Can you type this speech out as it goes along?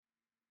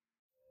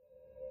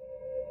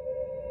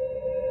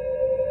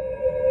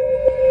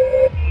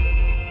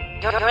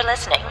You're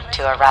listening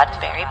to a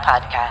Roddenberry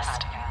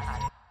podcast.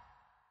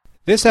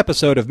 This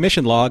episode of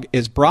Mission Log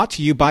is brought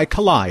to you by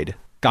Collide.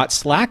 Got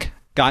Slack?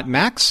 Got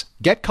Macs?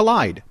 Get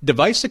Collide,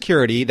 device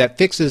security that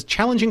fixes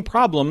challenging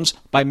problems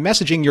by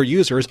messaging your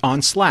users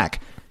on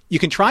Slack. You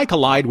can try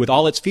Collide with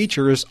all its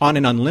features on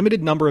an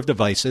unlimited number of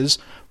devices,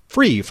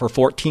 free for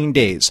 14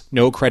 days,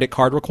 no credit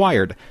card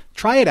required.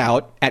 Try it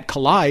out at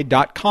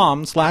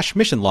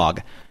collide.com/missionlog.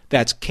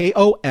 That's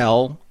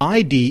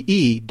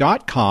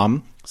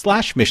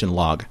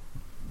KOLIDE.com/missionlog.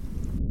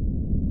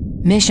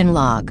 Mission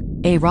Log,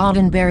 a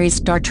Roddenberry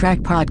Star Trek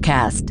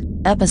podcast,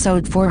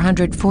 episode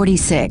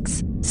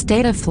 446,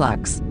 State of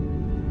Flux.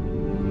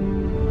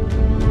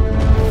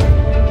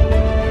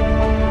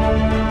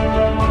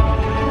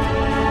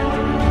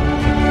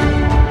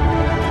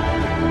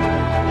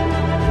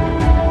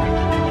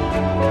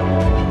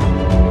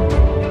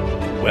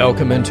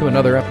 Welcome into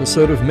another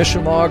episode of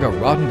Mission Log, a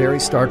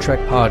Roddenberry Star Trek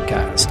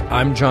podcast.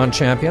 I'm John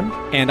Champion.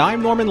 And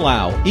I'm Norman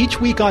Lau.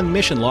 Each week on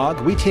Mission Log,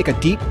 we take a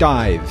deep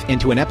dive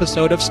into an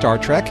episode of Star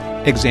Trek,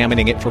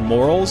 examining it for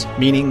morals,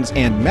 meanings,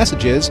 and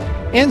messages,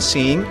 and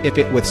seeing if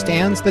it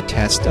withstands the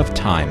test of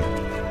time.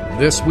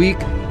 This week,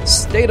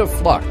 State of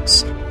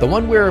Flux, the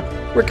one where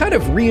we're kind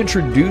of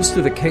reintroduced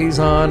to the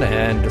Kazon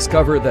and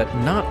discover that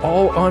not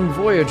all on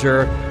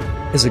Voyager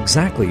is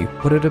exactly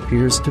what it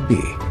appears to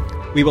be.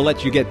 We will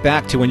let you get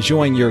back to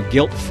enjoying your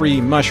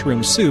guilt-free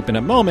mushroom soup in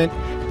a moment,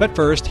 but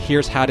first,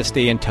 here's how to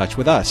stay in touch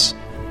with us.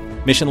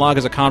 Mission Log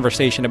is a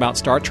conversation about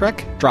Star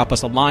Trek. Drop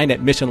us a line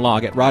at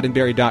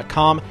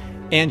missionlog@roddenberry.com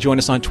and join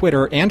us on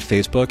Twitter and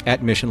Facebook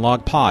at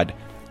MissionLogPod.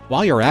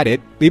 While you're at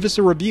it, leave us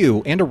a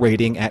review and a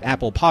rating at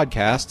Apple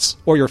Podcasts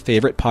or your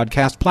favorite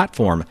podcast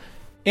platform.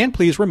 And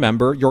please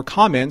remember, your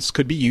comments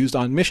could be used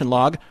on Mission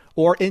Log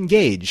or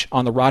Engage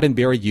on the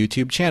Roddenberry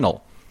YouTube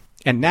channel.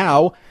 And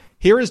now,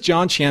 here is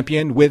John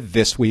Champion with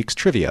this week's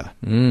trivia.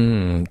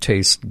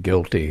 Tastes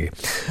guilty.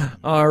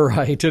 All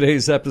right,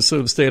 today's episode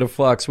of State of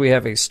Flux, we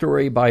have a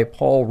story by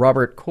Paul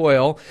Robert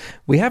Coyle.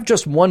 We have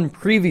just one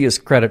previous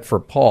credit for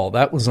Paul.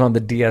 That was on the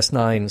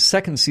DS9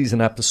 second season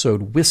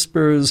episode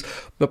Whispers,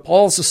 but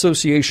Paul's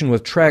association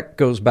with Trek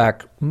goes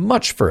back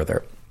much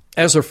further.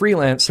 As a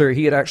freelancer,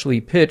 he had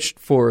actually pitched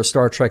for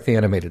Star Trek The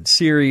Animated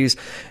Series,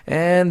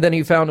 and then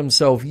he found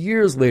himself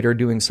years later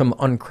doing some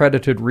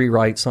uncredited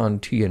rewrites on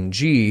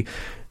TNG.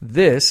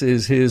 This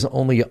is his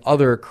only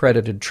other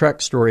credited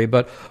Trek story,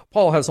 but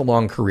Paul has a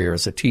long career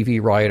as a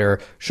TV writer,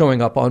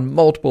 showing up on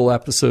multiple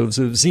episodes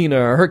of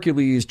Xena,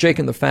 Hercules, Jake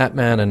and the Fat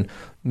Man, and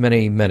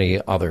many,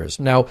 many others.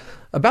 Now,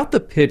 about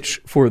the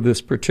pitch for this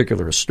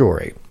particular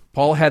story,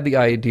 Paul had the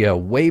idea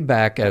way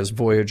back as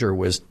Voyager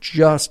was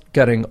just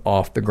getting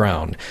off the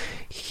ground.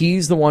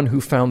 He's the one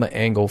who found the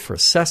angle for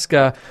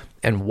Seska,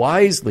 and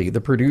wisely,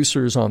 the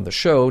producers on the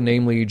show,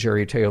 namely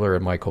Jerry Taylor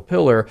and Michael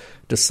Piller,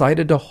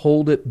 decided to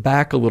hold it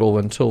back a little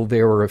until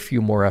there were a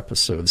few more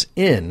episodes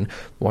in,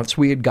 once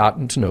we had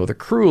gotten to know the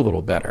crew a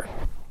little better.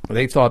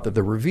 They thought that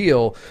the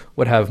reveal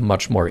would have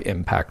much more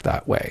impact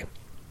that way.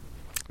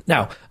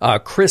 Now,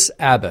 Chris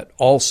Abbott,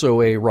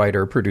 also a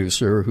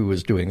writer-producer who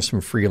was doing some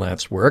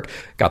freelance work,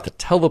 got the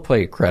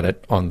teleplay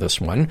credit on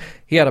this one.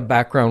 He had a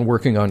background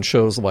working on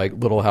shows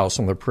like Little House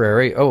on the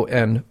Prairie,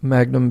 and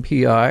Magnum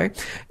P.I.,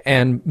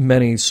 and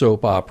many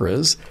soap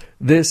operas.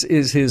 This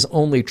is his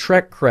only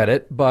Trek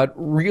credit, but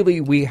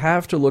really we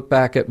have to look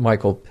back at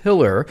Michael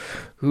Piller,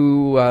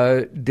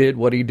 who did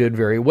what he did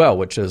very well,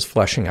 which is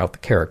fleshing out the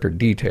character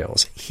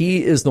details.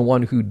 He is the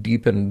one who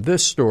deepened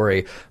this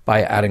story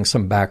by adding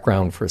some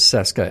background for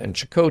Seska and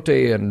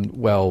Chakotay, and,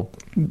 well,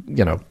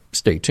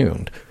 stay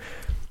tuned.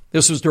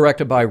 This was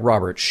directed by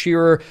Robert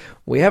Shearer.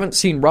 We haven't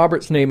seen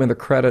Robert's name in the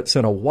credits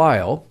in a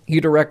while.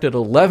 He directed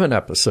 11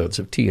 episodes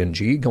of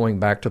TNG, going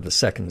back to the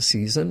second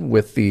season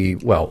with the,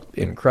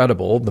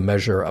 incredible The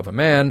Measure of a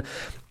Man.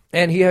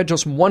 And he had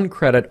just one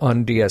credit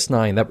on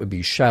DS9. That would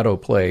be Shadow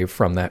Play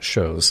from that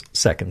show's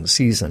second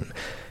season.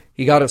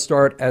 He got a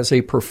start as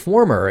a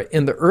performer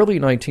in the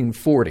early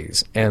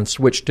 1940s and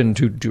switched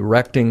into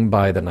directing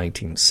by the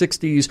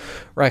 1960s,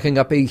 racking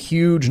up a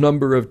huge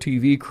number of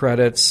TV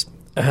credits,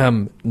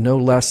 no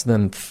less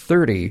than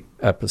 30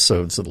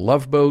 episodes of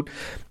Love Boat,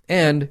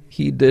 and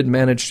he did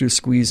manage to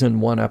squeeze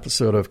in one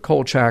episode of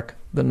Kolchak,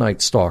 the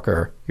Night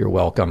Stalker. You're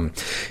welcome.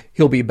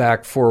 He'll be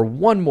back for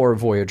one more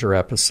Voyager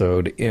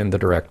episode in the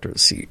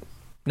director's seat.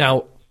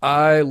 Now,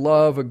 I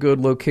love a good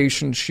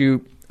location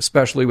shoot,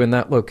 especially when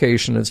that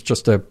location is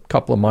just a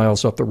couple of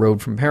miles up the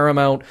road from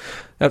Paramount.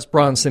 That's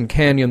Bronson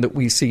Canyon that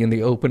we see in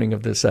the opening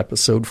of this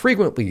episode,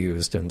 frequently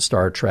used in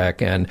Star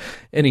Trek and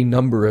any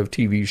number of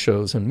TV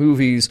shows and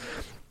movies.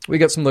 We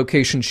get some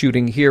location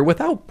shooting here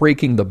without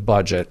breaking the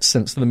budget,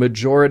 since the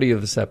majority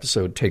of this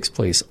episode takes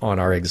place on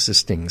our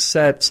existing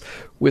sets,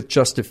 with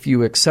just a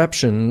few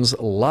exceptions,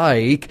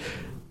 like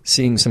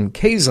seeing some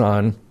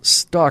Kazon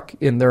stuck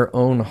in their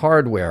own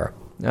hardware.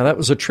 Now, that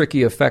was a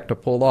tricky effect to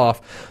pull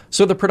off,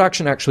 so the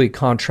production actually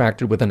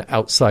contracted with an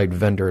outside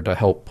vendor to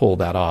help pull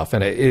that off.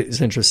 And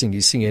it's interesting, you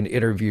see in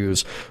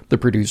interviews the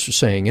producer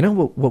saying,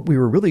 what we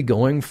were really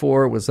going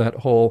for was that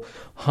whole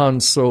Han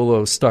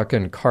Solo stuck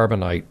in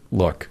carbonite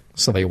look.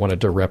 So they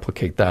wanted to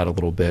replicate that a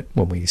little bit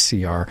when we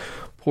see our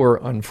poor,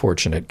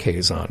 unfortunate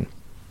Kazon.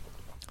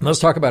 Let's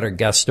talk about our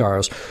guest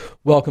stars.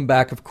 Welcome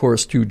back, of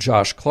course, to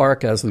Josh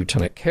Clark as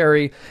Lieutenant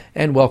Carey,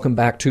 and welcome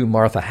back to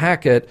Martha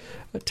Hackett,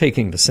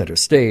 taking the center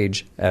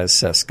stage as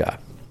Seska.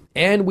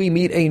 And we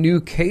meet a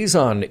new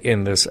Kazon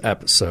in this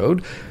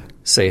episode.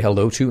 Say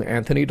hello to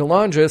Anthony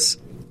DeLongis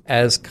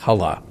as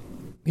Kala.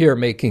 Here,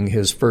 making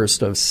his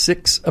first of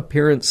 6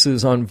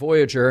 appearances on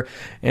Voyager,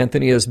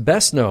 Anthony is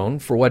best known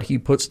for what he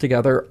puts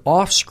together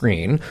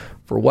off-screen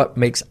for what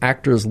makes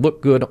actors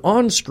look good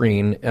on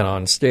screen and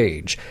on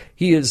stage.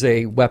 He is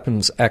a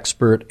weapons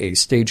expert, a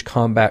stage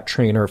combat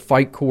trainer,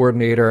 fight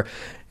coordinator,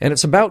 and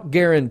it's about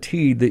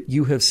guaranteed that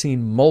you have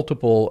seen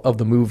multiple of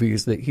the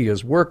movies that he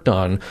has worked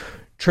on,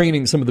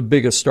 training some of the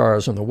biggest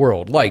stars in the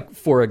world, like,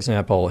 for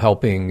example,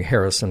 helping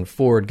Harrison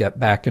Ford get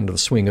back into the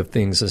swing of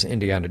things as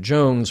Indiana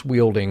Jones,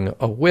 wielding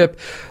a whip,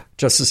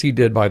 just as he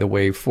did, by the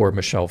way, for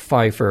Michelle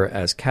Pfeiffer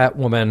as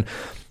Catwoman.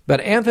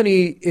 But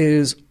Anthony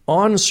is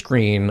on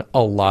screen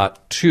a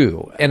lot,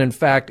 too. And in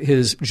fact,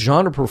 his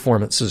genre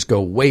performances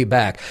go way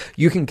back.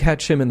 You can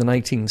catch him in the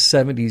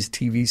 1970s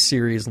TV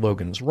series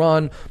Logan's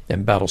Run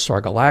and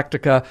Battlestar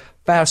Galactica.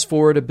 Fast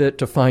forward a bit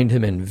to find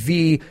him in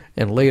V,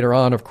 and later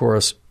on, of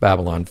course,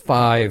 Babylon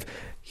 5.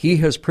 He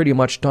has pretty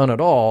much done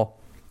it all,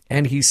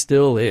 and he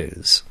still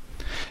is.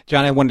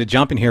 John, I wanted to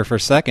jump in here for a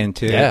second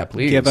to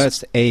give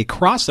us a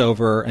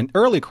crossover, an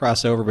early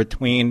crossover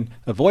between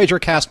a Voyager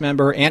cast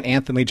member and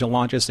Anthony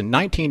DeLongis in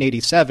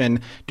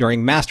 1987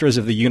 during Masters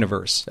of the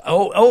Universe.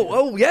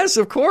 Oh, yes,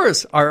 of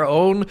course. Our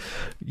own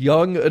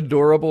young,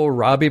 adorable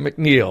Robbie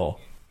McNeil.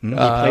 He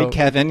played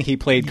Kevin. He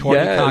played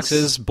Courtney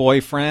Cox's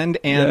boyfriend.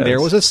 And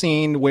there was a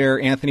scene where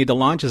Anthony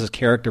DeLongis'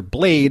 character,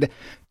 Blade,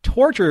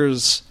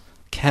 tortures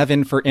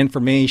Kevin for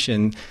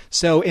information.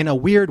 So in a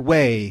weird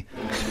way,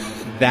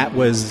 that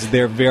was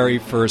their very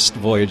first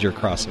Voyager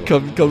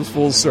crossover. Comes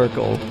full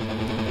circle.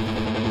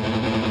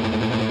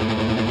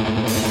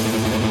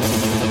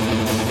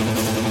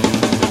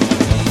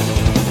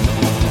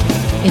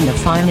 In the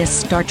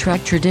finest Star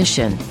Trek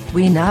tradition,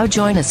 we now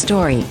join a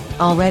story,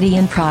 already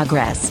in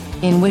progress,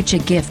 in which a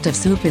gift of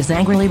soup is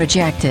angrily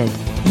rejected.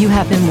 You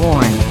have been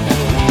warned.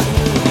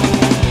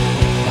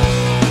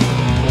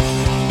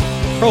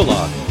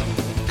 Prologue.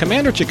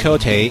 Commander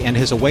Chakotay and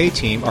his away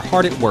team are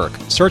hard at work,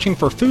 searching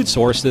for food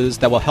sources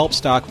that will help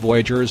stock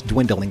Voyager's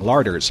dwindling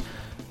larders.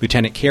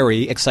 Lieutenant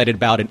Carey, excited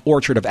about an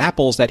orchard of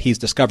apples that he's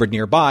discovered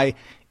nearby,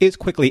 is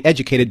quickly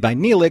educated by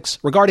Neelix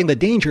regarding the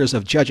dangers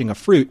of judging a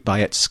fruit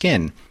by its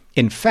skin.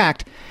 In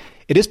fact,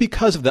 it is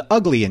because of the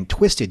ugly and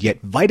twisted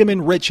yet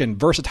vitamin-rich and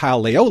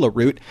versatile Laola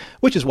root,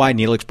 which is why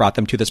Neelix brought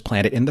them to this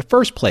planet in the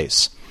first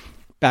place.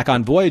 Back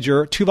on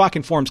Voyager, Tuvok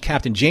informs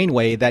Captain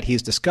Janeway that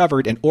he's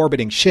discovered an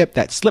orbiting ship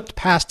that slipped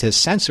past his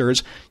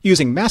sensors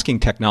using masking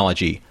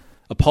technology.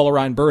 A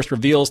Polaron burst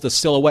reveals the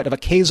silhouette of a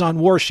Kazon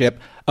warship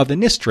of the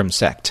Nistrim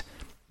sect.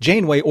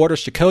 Janeway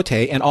orders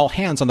Chakotay and all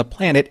hands on the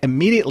planet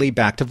immediately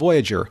back to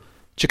Voyager.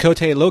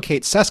 Chakotay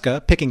locates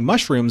Seska picking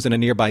mushrooms in a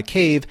nearby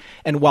cave,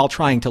 and while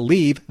trying to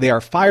leave, they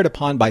are fired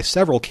upon by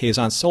several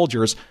Kazon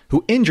soldiers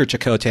who injure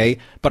Chakotay,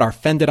 but are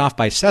fended off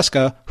by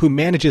Seska, who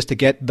manages to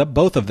get the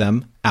both of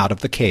them out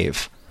of the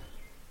cave.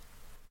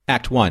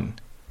 Act 1.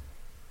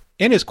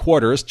 In his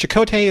quarters,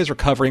 Chakotay is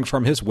recovering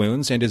from his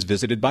wounds and is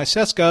visited by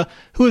Seska,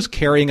 who is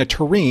carrying a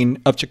tureen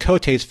of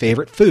Chakotay's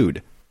favorite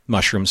food,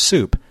 mushroom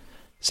soup.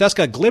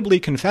 Seska glibly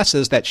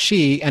confesses that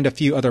she and a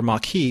few other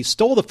Maquis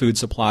stole the food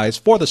supplies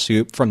for the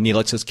soup from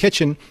Neelix's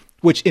kitchen,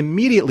 which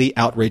immediately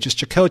outrages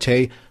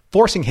Chakotay,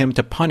 forcing him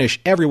to punish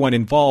everyone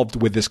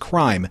involved with this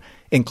crime,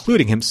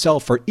 including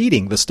himself for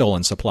eating the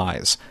stolen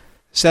supplies.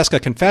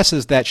 Seska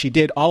confesses that she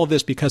did all of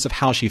this because of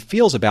how she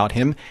feels about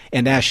him,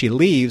 and as she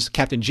leaves,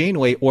 Captain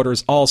Janeway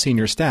orders all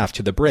senior staff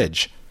to the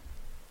bridge.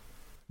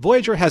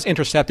 Voyager has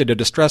intercepted a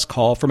distress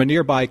call from a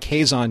nearby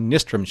Kazon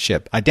Nistrim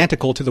ship,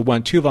 identical to the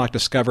one Tuvok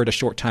discovered a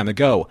short time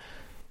ago.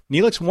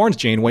 Neelix warns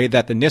Janeway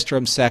that the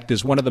Nistrim sect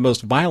is one of the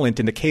most violent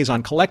in the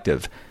Kazon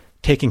collective.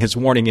 Taking his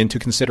warning into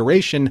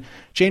consideration,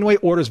 Janeway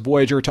orders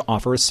Voyager to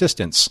offer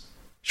assistance.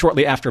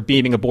 Shortly after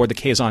beaming aboard the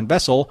Kazon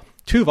vessel,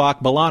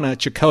 Tuvok, B'Elanna,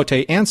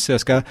 Chakotay, and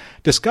Seska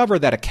discover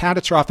that a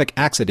catastrophic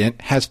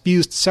accident has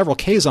fused several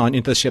Kazon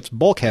into the ship's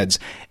bulkheads,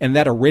 and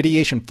that a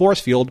radiation force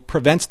field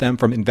prevents them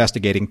from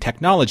investigating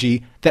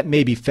technology that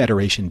may be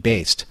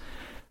Federation-based.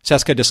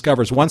 Seska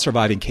discovers one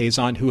surviving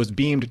Kazon who was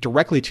beamed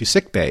directly to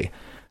sickbay.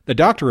 The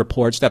doctor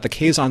reports that the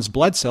Kazon's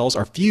blood cells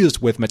are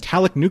fused with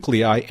metallic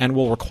nuclei and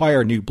will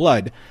require new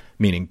blood,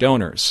 meaning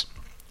donors.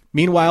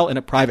 Meanwhile, in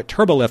a private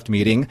turbolift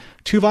meeting,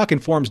 Tuvok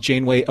informs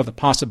Janeway of the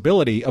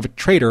possibility of a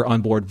traitor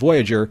on board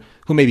Voyager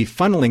who may be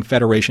funneling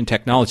Federation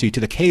technology to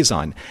the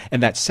Kazon,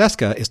 and that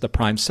Seska is the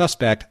prime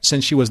suspect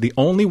since she was the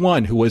only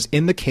one who was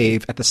in the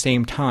cave at the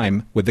same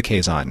time with the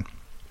Kazon.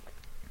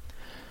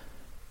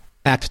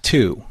 Act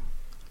 2.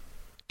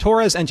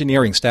 Torres'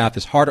 engineering staff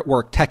is hard at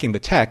work teching the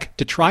tech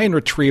to try and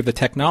retrieve the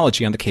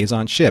technology on the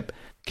Kazon ship.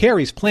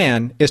 Carey's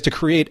plan is to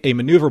create a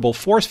maneuverable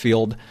force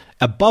field,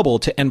 a bubble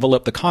to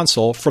envelope the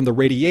console from the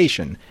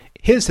radiation.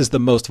 His is the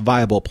most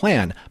viable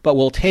plan, but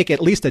will take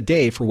at least a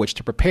day for which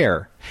to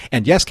prepare.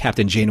 And yes,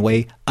 Captain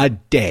Janeway, a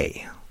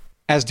day.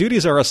 As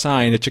duties are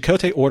assigned,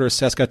 Chakotay orders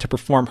Seska to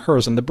perform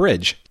hers on the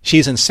bridge.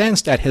 She's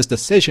incensed at his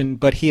decision,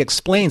 but he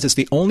explains it's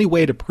the only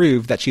way to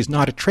prove that she's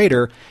not a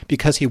traitor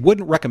because he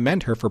wouldn't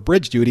recommend her for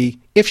bridge duty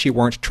if she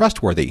weren't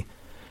trustworthy.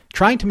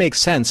 Trying to make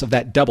sense of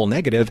that double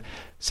negative,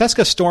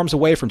 Seska storms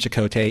away from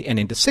Chakotay and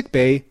into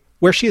sickbay,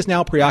 where she is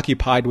now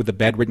preoccupied with the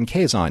bedridden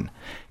Kazon.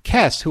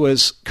 Kes, who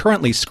is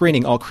currently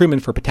screening all crewmen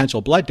for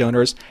potential blood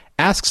donors,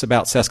 asks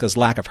about Seska's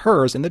lack of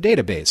hers in the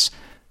database.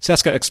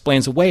 Seska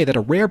explains away that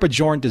a rare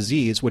Bajoran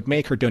disease would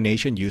make her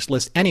donation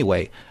useless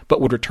anyway,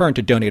 but would return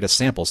to donate a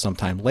sample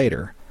sometime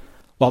later.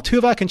 While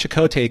Tuvok and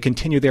Chakotay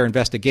continue their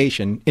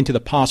investigation into the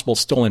possible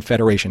stolen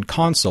Federation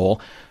console,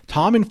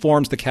 Tom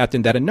informs the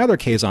captain that another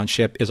Kazon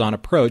ship is on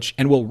approach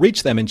and will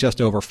reach them in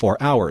just over 4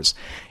 hours.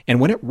 And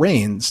when it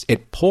rains,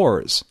 it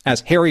pours,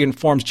 as Harry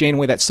informs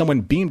Janeway that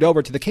someone beamed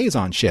over to the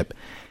Kazon ship.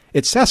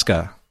 It's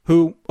Seska,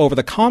 who, over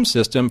the comm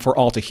system for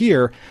all to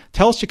hear,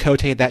 tells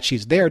Chakotay that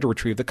she's there to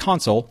retrieve the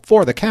console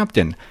for the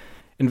captain.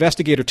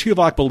 Investigator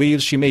Tuvok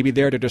believes she may be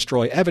there to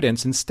destroy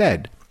evidence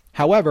instead.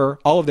 However,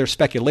 all of their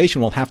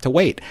speculation will have to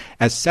wait,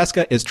 as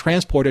Seska is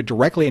transported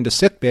directly into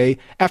sickbay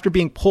after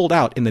being pulled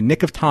out in the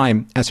nick of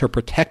time as her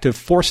protective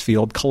force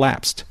field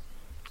collapsed.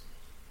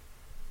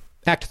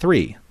 Act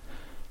 3.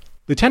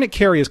 Lieutenant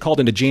Carey is called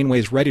into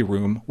Janeway's ready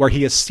room, where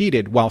he is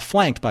seated while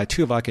flanked by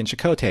Tuvok and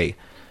Chakotay.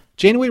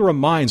 Janeway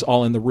reminds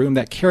all in the room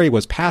that Carey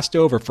was passed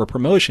over for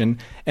promotion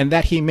and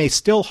that he may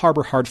still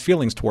harbor hard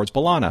feelings towards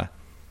B'Elanna.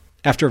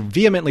 After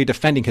vehemently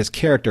defending his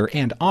character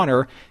and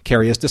honor,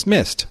 Carey is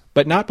dismissed,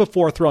 but not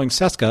before throwing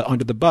Seska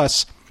under the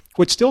bus,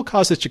 which still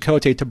causes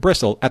Chakotay to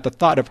bristle at the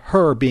thought of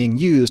her being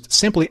used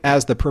simply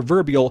as the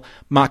proverbial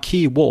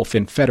Maquis wolf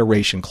in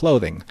Federation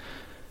clothing.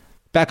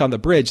 Back on the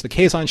bridge, the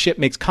Kazon ship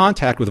makes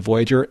contact with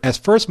Voyager as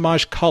First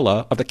Maj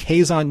Kulla of the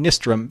Kazon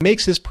Nistrum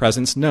makes his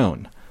presence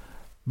known.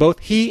 Both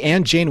he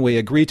and Janeway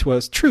agree to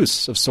a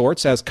truce of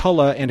sorts as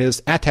Kulla and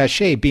his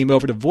attaché beam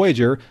over to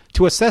Voyager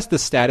to assess the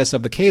status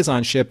of the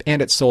Kazon ship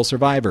and its sole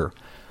survivor.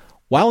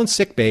 While in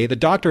sickbay, the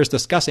doctor is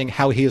discussing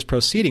how he is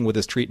proceeding with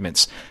his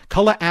treatments.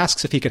 Kulla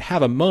asks if he could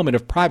have a moment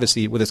of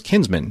privacy with his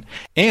kinsman,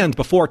 and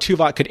before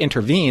Tuvok could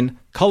intervene,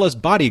 Kulla's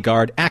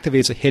bodyguard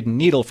activates a hidden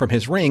needle from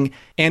his ring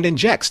and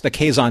injects the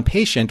Kazon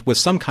patient with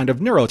some kind of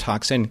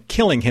neurotoxin,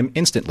 killing him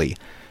instantly.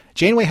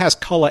 Janeway has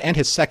Kulla and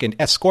his second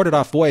escorted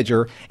off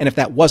Voyager, and if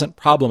that wasn't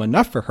problem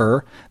enough for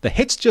her, the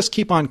hits just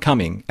keep on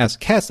coming, as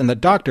Kes and the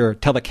doctor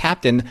tell the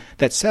captain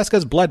that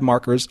Seska's blood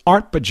markers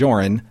aren't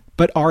Bajoran,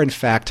 but are in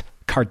fact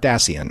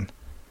Cardassian.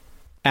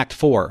 Act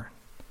 4.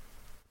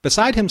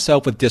 Beside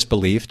himself with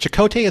disbelief,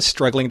 Chakotay is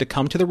struggling to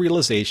come to the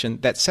realization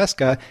that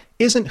Seska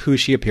isn't who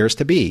she appears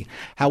to be.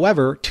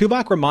 However,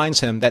 Tuvok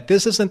reminds him that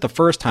this isn't the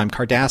first time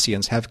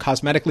Cardassians have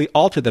cosmetically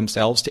altered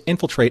themselves to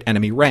infiltrate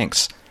enemy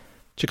ranks.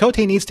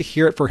 Chakotay needs to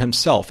hear it for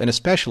himself, and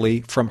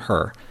especially from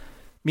her.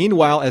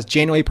 Meanwhile, as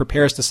Janeway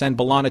prepares to send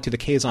B'Elanna to the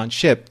Kazon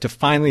ship to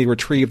finally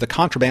retrieve the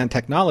contraband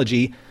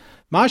technology,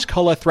 Maj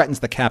Kulla threatens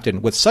the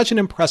captain with such an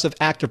impressive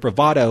act of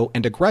bravado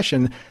and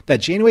aggression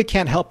that Janeway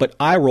can't help but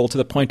eye-roll to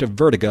the point of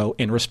vertigo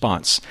in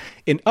response.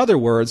 In other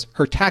words,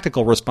 her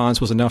tactical response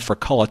was enough for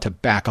Kulla to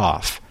back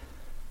off.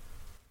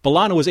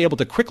 B'Elanna was able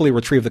to quickly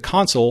retrieve the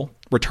console,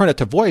 return it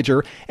to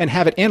Voyager, and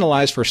have it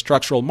analyzed for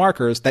structural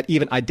markers that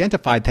even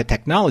identified the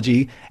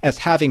technology as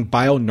having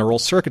bioneural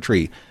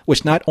circuitry,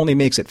 which not only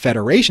makes it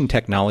Federation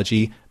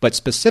technology, but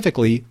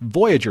specifically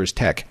Voyager's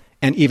tech,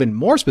 and even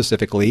more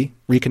specifically,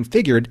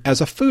 reconfigured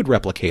as a food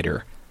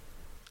replicator.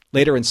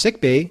 Later in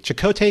sickbay,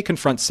 Chakotay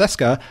confronts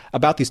Seska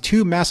about these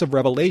two massive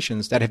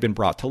revelations that have been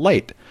brought to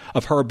light,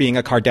 of her being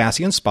a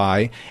Cardassian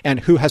spy,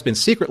 and who has been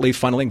secretly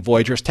funneling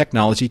Voyager's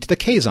technology to the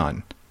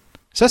Kazon.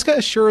 Seska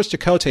assures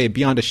Chakotay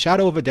beyond a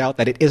shadow of a doubt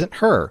that it isn't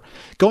her,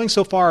 going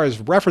so far as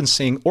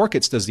referencing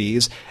Orchid's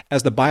disease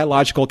as the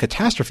biological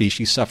catastrophe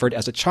she suffered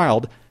as a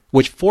child,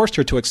 which forced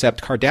her to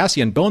accept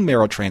Cardassian bone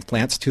marrow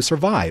transplants to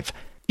survive.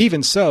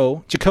 Even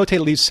so, Chakotay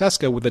leaves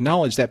Seska with the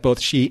knowledge that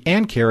both she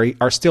and Carey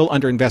are still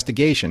under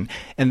investigation,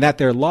 and that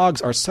their logs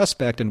are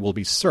suspect and will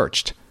be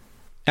searched.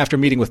 After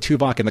meeting with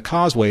Tuvok in the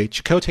causeway,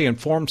 Chakotay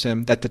informs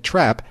him that the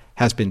trap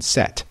has been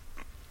set.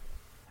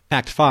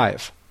 Act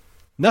 5.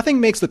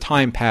 Nothing makes the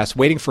time pass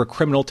waiting for a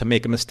criminal to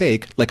make a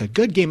mistake like a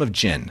good game of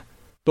gin.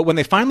 But when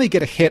they finally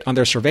get a hit on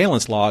their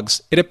surveillance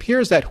logs, it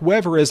appears that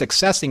whoever is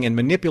accessing and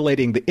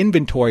manipulating the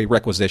inventory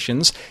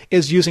requisitions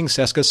is using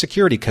Seska's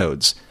security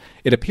codes.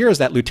 It appears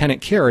that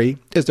Lieutenant Carey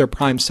is their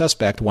prime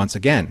suspect once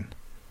again.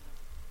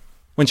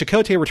 When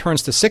Chakotay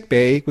returns to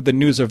sickbay with the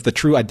news of the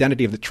true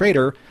identity of the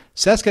traitor,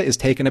 Seska is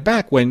taken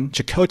aback when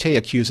Chakotay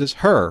accuses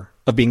her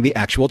of being the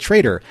actual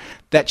traitor,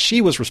 that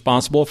she was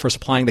responsible for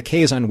supplying the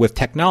Kazon with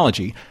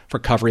technology, for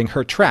covering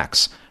her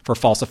tracks, for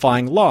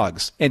falsifying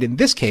logs, and in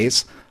this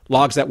case,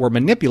 logs that were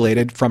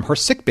manipulated from her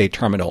sickbay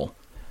terminal.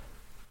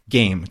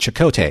 Game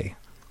Chakotay.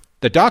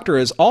 The doctor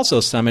is also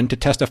summoned to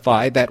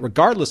testify that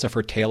regardless of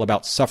her tale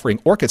about suffering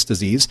Orchid's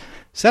disease,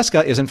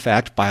 Seska is in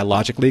fact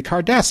biologically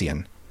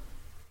Cardassian.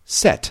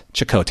 Set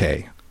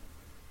Chakotay.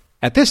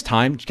 At this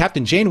time,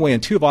 Captain Janeway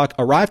and Tuvok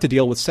arrive to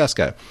deal with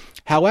Seska.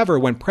 However,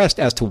 when pressed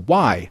as to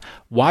why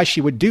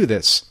she would do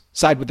this,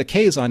 side with the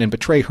Kazon and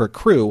betray her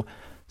crew,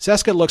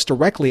 Seska looks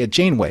directly at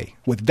Janeway,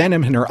 with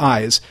venom in her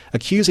eyes,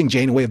 accusing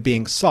Janeway of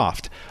being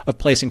soft, of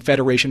placing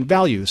Federation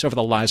values over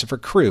the lives of her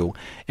crew,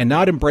 and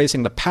not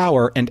embracing the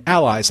power and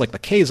allies like the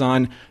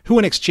Kazon, who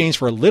in exchange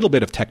for a little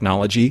bit of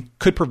technology,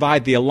 could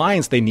provide the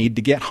alliance they need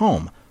to get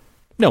home.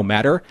 No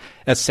matter,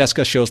 as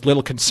Seska shows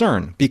little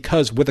concern,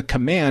 because with a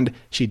command,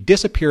 she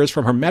disappears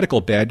from her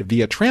medical bed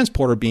via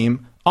transporter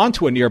beam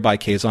onto a nearby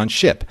Kazon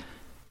ship.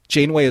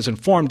 Janeway is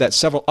informed that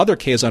several other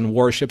Kazon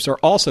warships are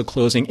also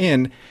closing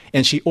in,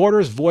 and she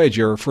orders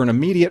Voyager for an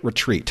immediate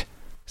retreat.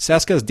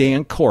 Seska's day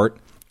in court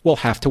will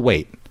have to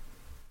wait.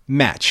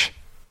 Match.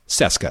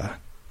 Seska.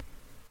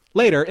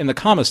 Later, in the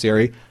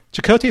commissary,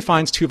 Chakotay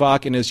finds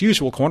Tuvok in his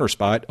usual corner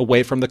spot,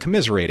 away from the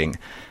commiserating.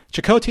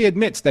 Chakotay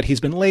admits that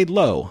he's been laid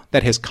low,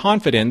 that his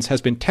confidence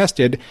has been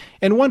tested,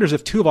 and wonders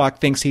if Tuvok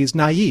thinks he's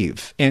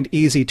naive and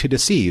easy to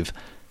deceive.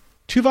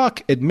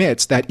 Tuvok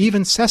admits that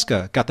even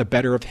Seska got the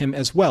better of him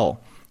as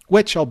well,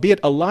 which, albeit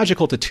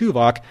illogical to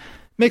Tuvok,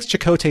 makes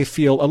Chakotay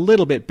feel a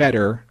little bit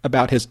better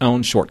about his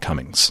own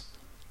shortcomings.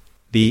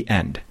 The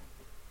end.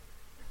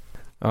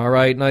 All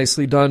right,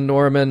 nicely done,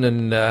 Norman.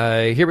 And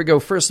here we go.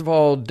 First of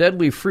all,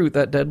 deadly fruit,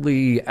 that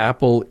deadly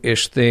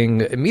apple-ish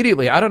thing.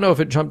 Immediately, I don't know if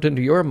it jumped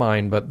into your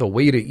mind, but the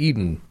way to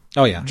Eden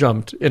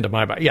jumped into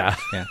my mind. Yeah.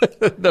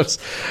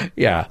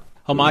 Yeah.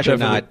 Homage or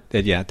not,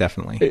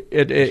 definitely.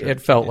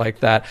 It felt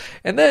like that.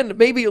 And then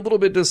maybe a little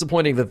bit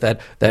disappointing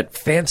that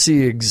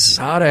fancy,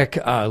 exotic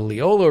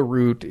Leola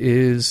root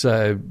is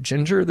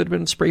ginger that had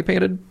been spray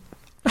painted.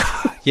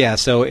 Yeah,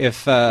 so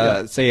if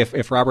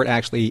Robert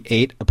actually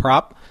ate a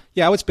prop,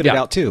 I would spit it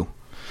out too.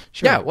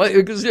 Sure. Yeah, well,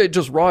 because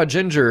just raw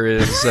ginger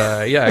is,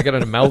 I got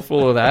a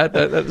mouthful of that.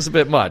 That's a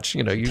bit much.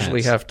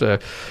 Usually have to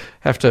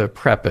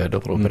prep it a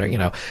little bit,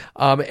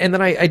 And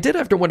then I did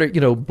have to wonder,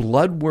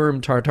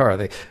 bloodworm tartar.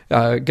 They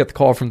get the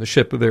call from the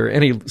ship. Are there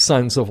any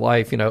signs of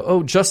life?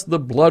 Just the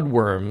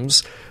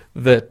bloodworms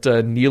that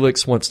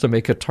Neelix wants to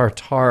make a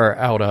tartar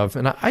out of.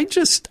 And I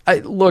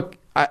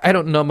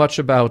don't know much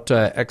about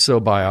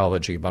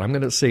exobiology, but I'm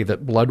going to say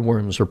that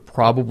bloodworms are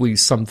probably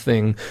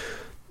something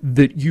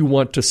that you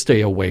want to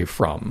stay away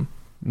from,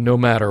 no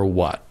matter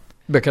what.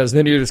 Because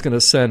then you're just going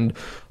to send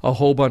a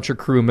whole bunch of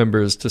crew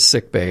members to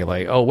sickbay,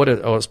 like,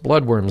 it's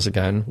bloodworms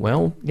again.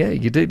 Well, yeah,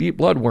 you did eat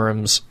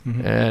bloodworms,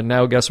 and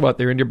now guess what?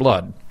 They're in your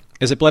blood.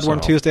 Is it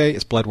Bloodworm Tuesday?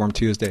 It's Bloodworm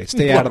Tuesday.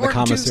 Stay out of the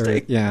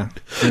commissary. Tuesday. Yeah,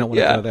 you don't want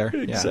to go there.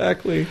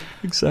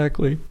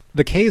 Exactly.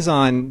 The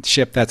Kazon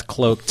ship that's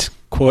cloaked,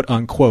 quote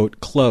unquote,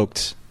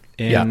 cloaked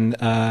in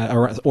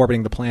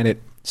orbiting the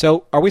planet.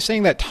 So, are we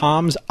saying that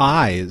Tom's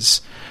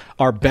eyes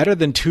are better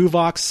than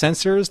Tuvok's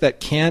sensors that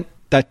can't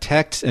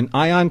detect an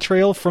ion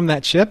trail from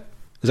that ship?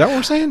 Is that what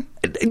we're saying?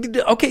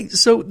 Okay,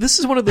 so this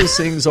is one of those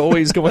things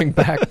always going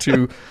back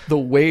to the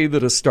way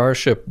that a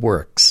starship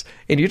works.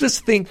 And you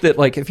just think that,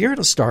 if you're in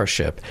a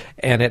starship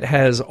and it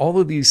has all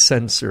of these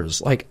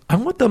sensors, I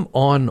want them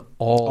on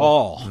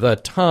all the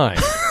time.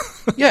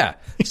 Yeah.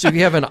 So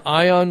you have an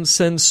ion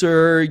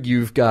sensor,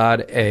 you've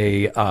got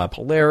a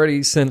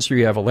polarity sensor,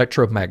 you have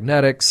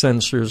electromagnetic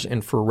sensors,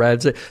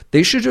 infrareds.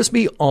 They should just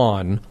be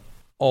on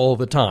all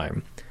the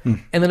time.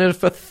 And then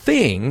if a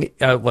thing,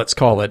 let's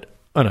call it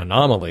an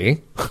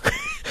anomaly,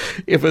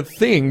 if a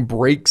thing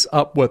breaks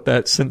up what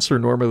that sensor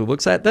normally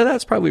looks at, then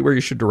that's probably where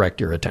you should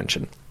direct your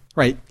attention.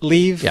 Right.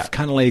 Leave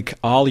kind of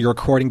all your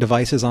recording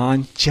devices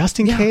on, just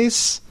in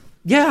case.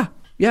 Yeah.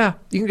 You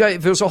can go,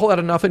 if there's a whole lot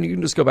of nothing, you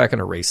can just go back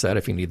and erase that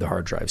if you need the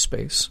hard drive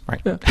space.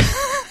 Right. Yeah.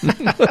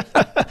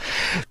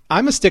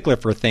 I'm a stickler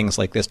for things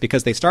like this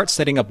because they start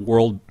setting up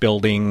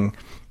world-building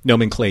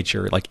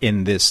nomenclature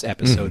in this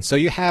episode. So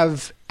you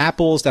have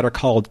apples that are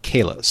called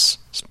Kalos.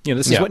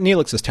 This is what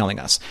Neelix is telling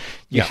us.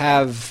 You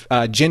have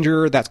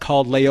ginger that's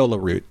called Leola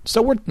root.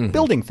 So we're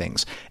building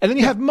things. And then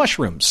you have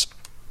mushrooms,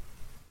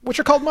 which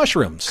are called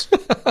mushrooms.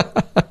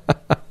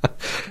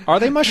 Are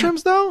they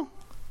mushrooms, though?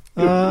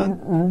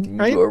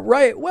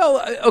 Right.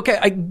 Well, okay,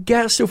 I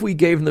guess if we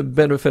gave them the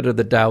benefit of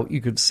the doubt,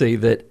 you could say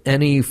that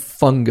any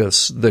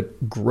fungus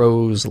that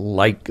grows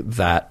like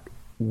that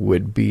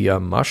would be a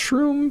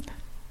mushroom.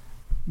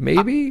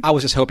 Maybe? I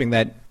was just hoping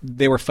that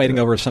they were fighting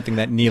over something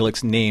that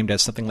Neelix named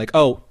as something like,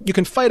 you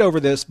can fight over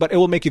this, but it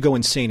will make you go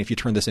insane if you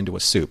turn this into a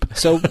soup.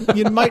 So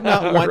you might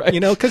not want,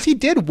 because he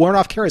did warn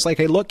off Carrie. It's like,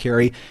 hey, look,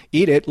 Carrie,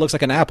 eat it. Looks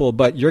like an apple,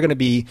 but you're going to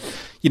be,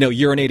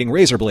 urinating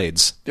razor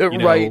blades.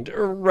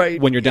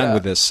 Right. When you're done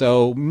with this.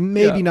 So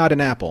maybe not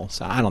an apple.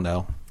 So I don't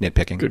know.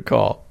 Nitpicking. Good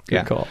call.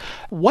 Good call.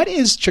 What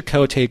is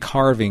Chakotay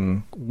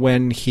carving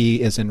when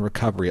he is in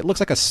recovery? It looks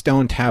like a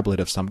stone tablet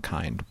of some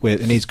kind,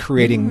 and he's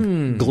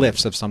creating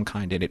glyphs of some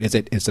kind in it. Is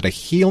it a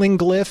healing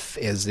glyph?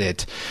 Is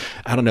it,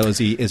 I don't know, is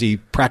he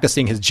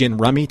practicing his gin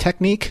rummy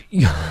technique?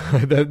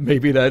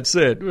 Maybe that's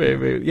it.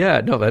 Maybe.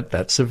 Yeah, no,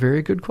 that's a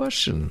very good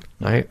question.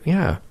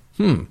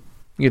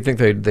 You'd think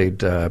they'd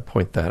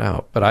point that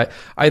out, but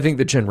I think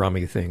the gin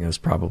rummy thing is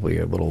probably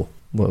a little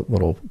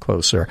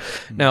closer.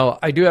 Now,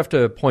 I do have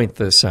to point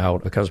this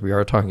out because we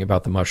are talking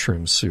about the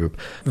mushroom soup.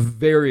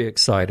 Very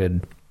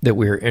excited that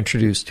we are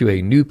introduced to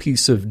a new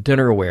piece of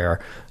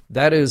dinnerware.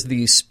 That is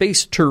the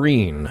space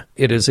tureen.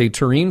 It is a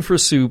tureen for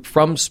soup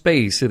from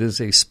space. It is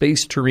a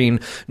space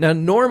tureen. Now,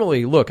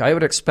 normally, look, I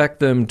would expect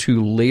them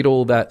to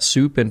ladle that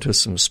soup into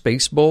some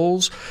space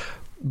bowls,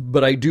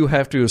 but I do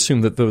have to assume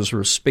that those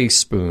were space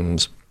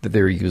spoons that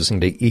they're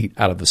using to eat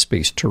out of the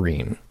space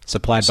tureen.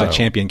 Supplied by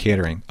Champion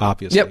Catering,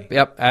 obviously.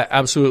 Yep,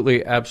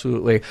 absolutely.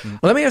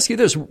 Let me ask you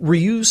this. Were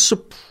you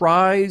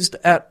surprised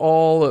at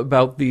all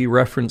about the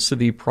reference to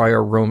the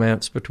prior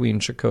romance between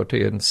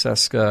Chakotay and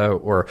Seska,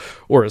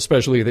 or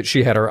especially that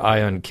she had her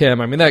eye on Kim?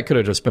 I mean, that could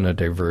have just been a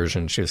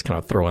diversion. She was kind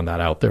of throwing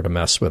that out there to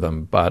mess with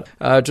him. But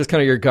just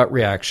kind of your gut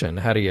reaction.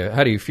 How do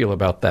you feel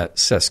about that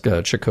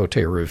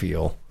Seska-Chakotay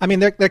reveal? I mean,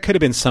 there could have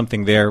been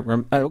something there.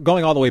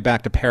 Going all the way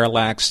back to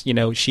Parallax,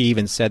 she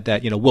even said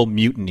that, we'll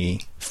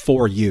mutiny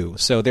for you.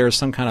 So there's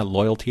some kind of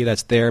loyalty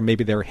that's there.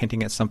 Maybe they were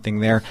hinting at something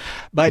there.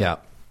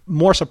 But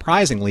more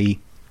surprisingly,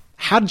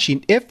 how did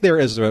she, if there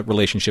is a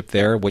relationship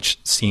there, which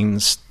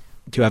seems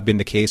to have been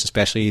the case,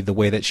 especially the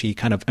way that she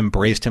kind of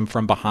embraced him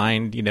from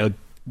behind,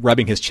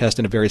 rubbing his chest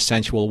in a very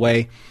sensual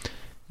way.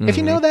 Mm-hmm.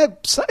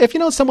 If you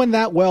know someone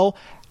that well,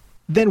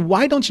 then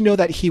why don't you know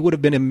that he would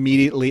have been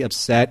immediately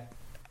upset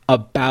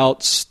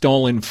about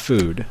stolen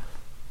food?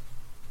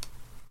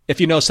 If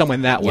you know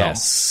someone that well,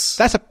 yes,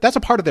 that's a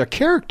part of their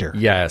character.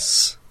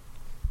 Yes.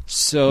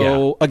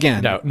 So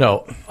again,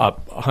 no,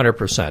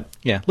 100%.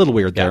 Yeah, a little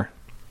weird there.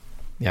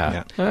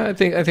 Yeah. I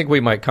think we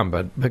might come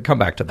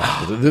back to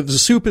that. The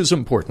soup is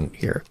important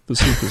here. The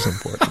soup is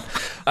important.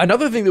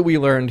 Another thing that we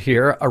learned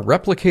here: a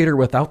replicator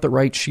without the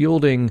right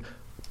shielding,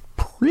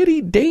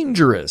 pretty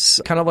dangerous.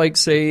 Kind of like,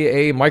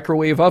 say, a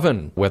microwave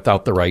oven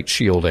without the right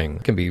shielding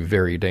can be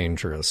very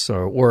dangerous.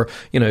 Or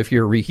if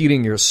you're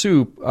reheating your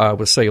soup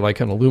with, say,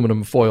 like an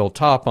aluminum foil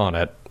top on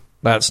it,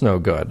 that's no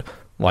good.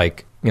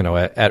 Like,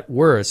 at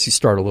worst, you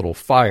start a little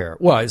fire.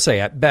 Well, I'd say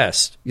at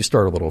best, you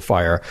start a little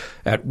fire.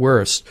 At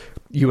worst,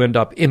 you end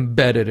up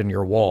embedded in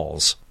your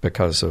walls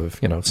because of,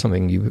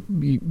 something you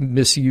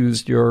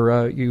misused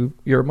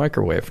your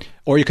microwave.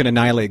 Or you can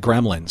annihilate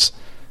gremlins.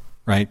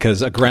 Right,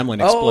 because a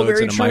gremlin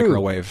explodes in a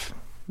microwave.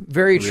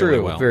 Very really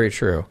true, well. Very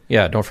true.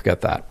 Yeah, don't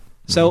forget that.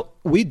 So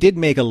we did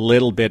make a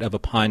little bit of a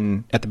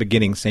pun at the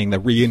beginning saying the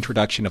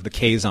reintroduction of the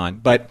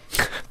Kazon, but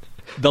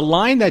the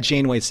line that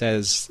Janeway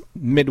says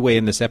midway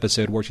in this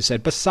episode where she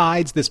said,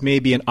 besides, this may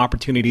be an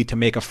opportunity to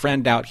make a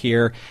friend out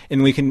here,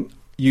 and we can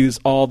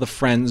use all the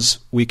friends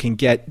we can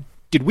get.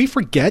 Did we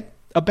forget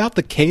about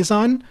the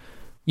Kazon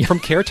from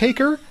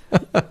Caretaker?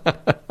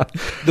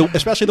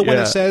 Especially the one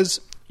that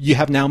says, you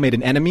have now made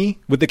an enemy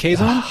with the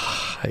Kazon?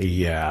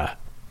 Yeah.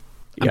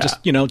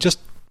 I'm just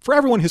for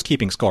everyone who's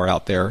keeping score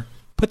out there,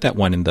 put that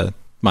one in the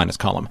minus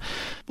column.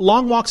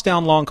 Long walks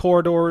down long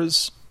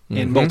corridors,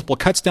 and multiple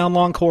cuts down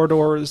long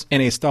corridors,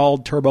 and a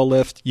stalled turbo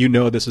lift.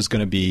 This is going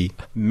to be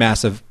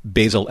massive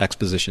basal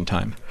exposition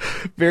time.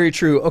 Very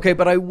true. Okay,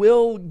 but I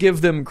will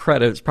give them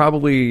credit. It's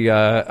probably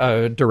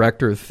a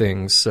director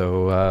thing,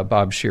 so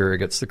Bob Shearer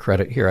gets the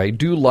credit here. I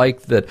do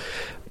like that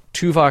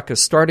Tuvok is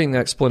starting the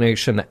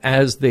explanation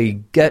as they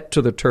get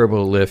to the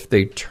turbo lift.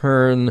 They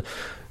turn.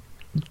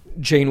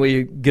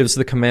 Janeway gives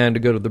the command to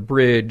go to the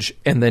bridge,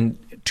 and then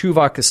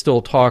Tuvok is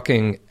still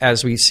talking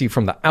as we see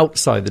from the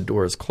outside the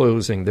door is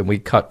closing. Then we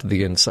cut to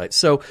the inside.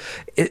 So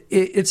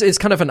it's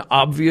kind of an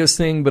obvious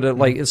thing, but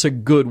it's a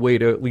good way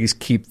to at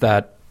least keep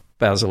that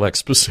Basil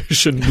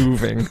exposition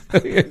moving.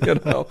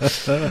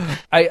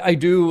 I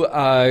do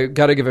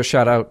got to give a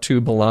shout out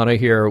to B'Elanna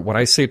here. When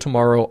I say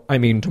tomorrow, I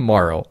mean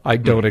tomorrow. I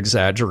don't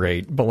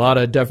exaggerate.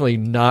 B'Elanna definitely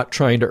not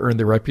trying to earn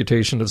the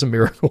reputation as a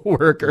miracle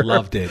worker.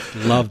 Loved it.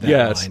 Loved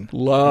that line.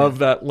 Love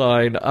that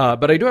line.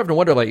 But I do have to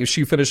wonder, if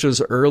she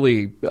finishes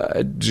early,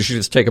 does she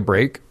just take a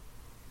break?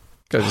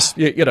 Because,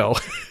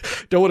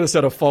 don't want to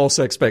set a false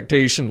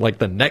expectation like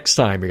the next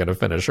time you're going to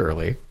finish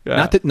early.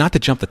 Yeah. Not to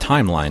jump the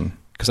timeline,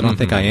 because I don't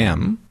think I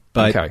am.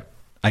 But okay.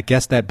 I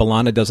guess that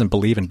B'Elanna doesn't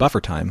believe in buffer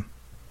time.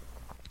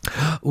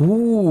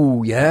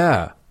 Ooh,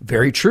 yeah.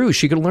 Very true.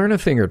 She could learn a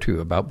thing or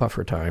two about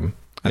buffer time.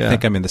 I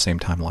think I'm in the same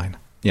timeline.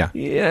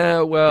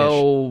 Yeah,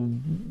 well,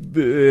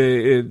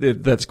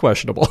 that's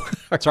questionable.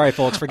 Sorry,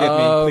 folks. Forgive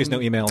me. Please no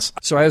emails.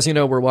 So as you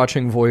know, we're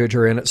watching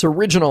Voyager, and its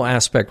original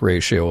aspect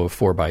ratio of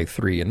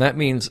 4:3, and that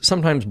means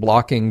sometimes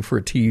blocking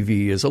for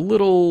TV is a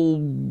little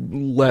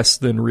less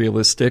than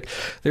realistic.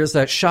 There's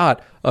that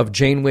shot of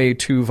Janeway,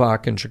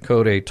 Tuvok, and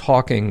Chakotay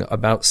talking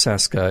about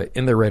Seska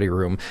in the ready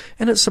room,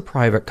 and it's a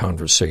private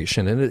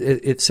conversation, and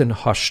it's in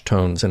hushed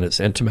tones, and it's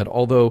intimate,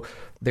 although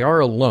they are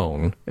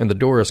alone, and the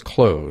door is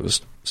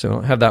closed, so they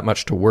don't have that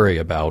much to worry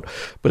about.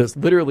 But it's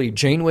literally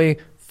Janeway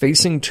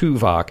facing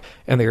Tuvok,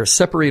 and they are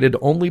separated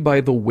only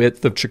by the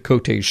width of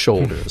Chakotay's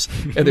shoulders.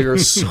 And they are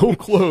so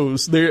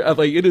close. They're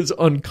like, it is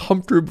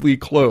uncomfortably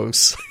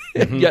close.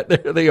 And yet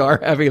there they are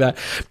having that.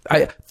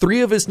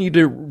 Three of us need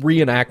to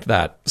reenact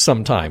that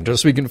sometime,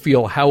 just so we can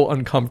feel how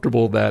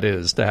uncomfortable that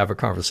is to have a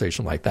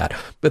conversation like that.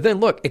 But then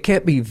look, it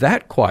can't be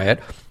that quiet,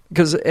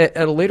 because at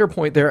a later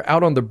point, they're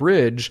out on the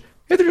bridge,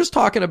 and they're just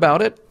talking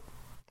about it.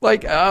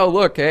 Like, oh,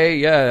 look, hey,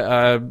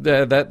 yeah,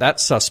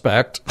 that's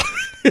suspect.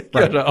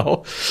 Right. You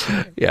know?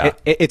 Yeah.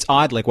 It's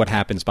odd, like, what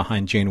happens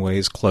behind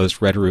Janeway's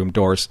closed red room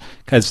doors,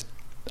 because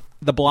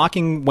the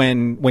blocking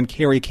when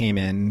Carrie came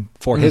in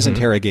for his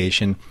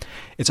interrogation,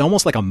 it's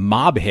almost like a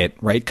mob hit,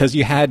 right? Because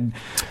you had,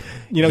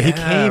 he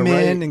came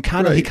in and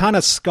he kind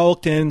of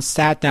skulked in,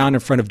 sat down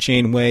in front of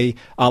Janeway,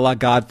 a la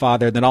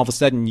Godfather. Then all of a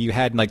sudden you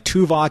had like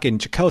Tuvok and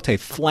Chakotay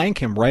flank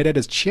him right at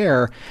his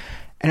chair,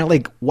 and you're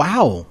like,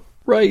 wow,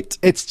 right?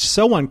 It's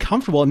so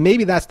uncomfortable, and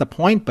maybe that's the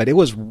point, but it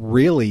was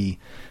really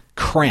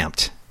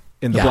cramped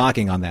in the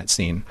blocking on that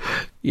scene.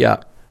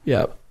 Yeah.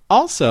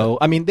 Also,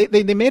 I mean,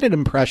 they made an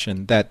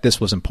impression that this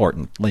was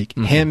important, like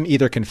him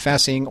either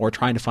confessing or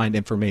trying to find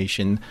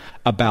information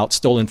about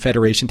stolen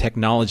Federation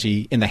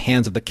technology in the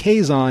hands of the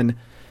Kazon,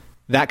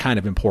 that kind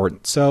of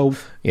important. So,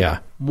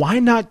 why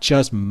not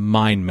just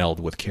mind meld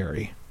with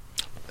Carrie?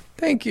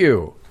 Thank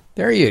you.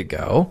 There you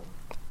go.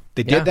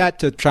 They did that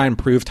to try and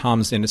prove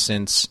Tom's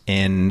innocence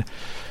in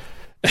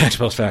ex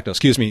post facto.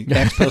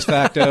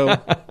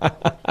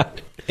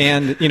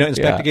 And,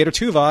 Inspector Gator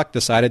Tuvok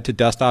decided to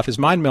dust off his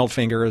mind meld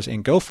fingers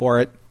and go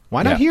for it.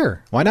 Why not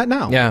here? Why not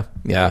now?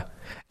 Yeah.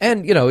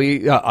 And,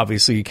 he,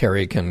 obviously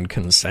Carrie can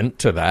consent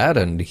to that,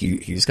 and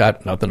he's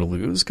got nothing to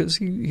lose because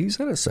he's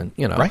innocent,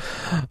 Right.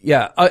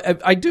 Yeah,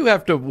 I do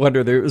have to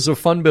wonder, there was a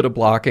fun bit of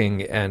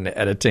blocking and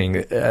editing,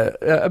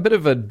 a bit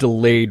of a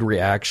delayed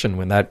reaction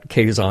when that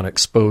Kazon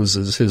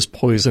exposes his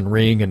poison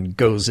ring and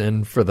goes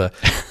in for the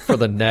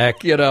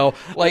neck,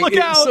 Like, Look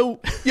out! So,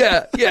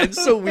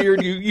 it's so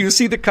weird. You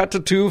see the cut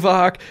to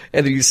Tuvok,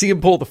 and then you see him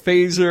pull the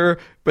phaser,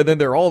 but then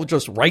they're all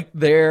just right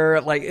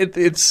there. Like,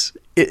 it's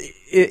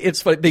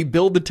funny. They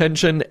build the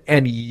tension,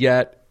 and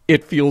yet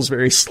it feels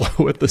very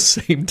slow at the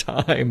same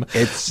time.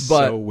 It's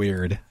so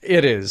weird.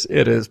 It is.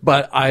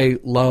 But I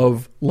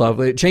love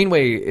it.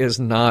 Janeway is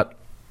not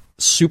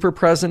super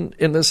present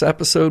in this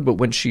episode, but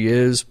when she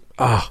is,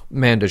 oh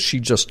man, does she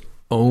just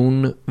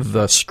own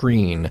the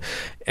screen.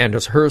 And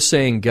just her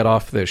saying, "Get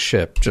off this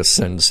ship," just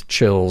sends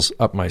chills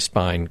up my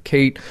spine.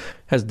 Kate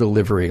has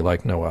delivery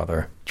like no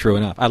other. True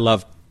enough. I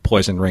love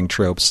poison ring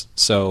tropes.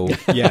 So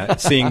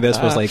seeing this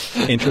was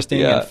like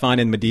interesting and fun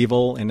and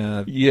medieval in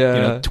a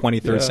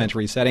 23rd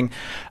century setting.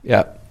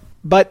 Yeah.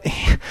 But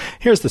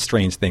here's the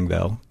strange thing,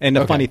 though, and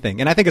the funny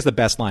thing, and I think it's the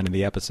best line in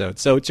the episode.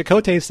 So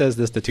Chakotay says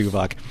this to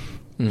Tuvok: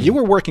 "You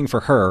were working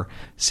for her.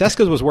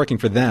 Seska was working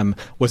for them.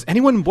 Was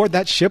anyone aboard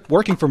that ship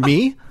working for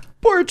me?"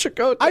 Poor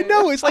Chakotay. I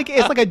know, it's like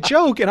a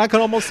joke, and I could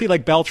almost see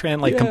like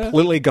Beltran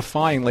completely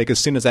guffawing like as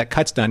soon as that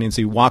cut's done, and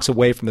so he walks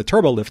away from the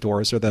turbo lift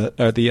doors or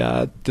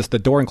the just the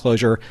door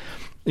enclosure,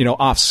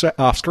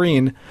 off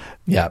screen.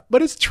 Yeah,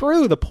 but it's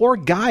true. The poor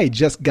guy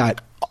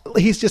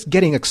he's just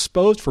getting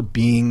exposed for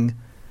being,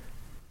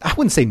 I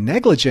wouldn't say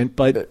negligent,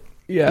 but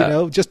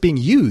just being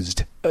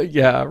used.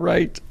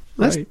 Right.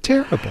 That's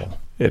terrible.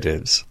 It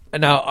is.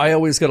 Now, I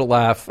always get a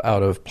laugh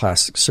out of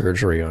plastic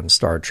surgery on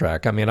Star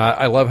Trek. I mean,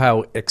 I love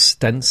how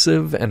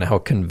extensive and how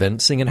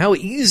convincing and how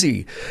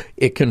easy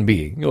it can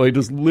be. You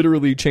just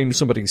literally change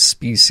somebody's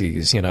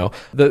species,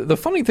 The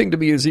funny thing to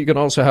me is you can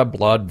also have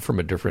blood from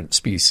a different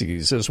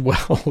species as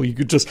well. You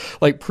could just,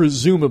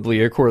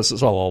 presumably, of course,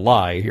 it's all a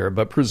lie here,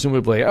 but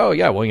presumably,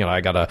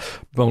 I got a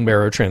bone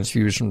marrow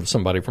transfusion from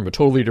somebody from a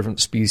totally different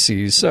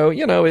species. So,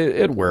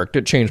 it worked.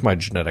 It changed my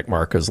genetic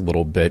markers a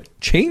little bit.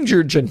 Change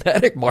your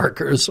genetic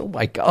markers. Oh,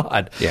 my God.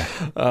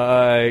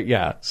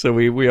 Yeah. So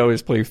we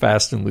always play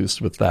fast and loose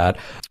with that.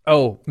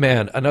 Oh,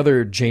 man,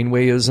 another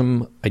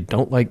Janewayism. I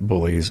don't like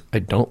bullies. I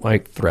don't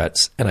like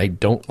threats. And I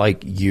don't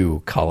like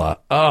you, Kala.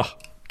 Oh,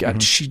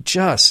 God, she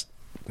just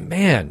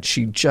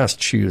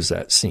chews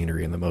that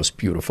scenery in the most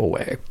beautiful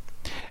way.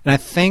 And I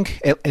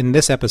think in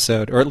this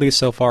episode, or at least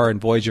so far in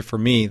Voyager for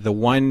me, the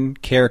one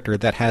character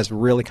that has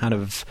really kind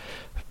of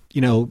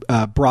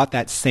brought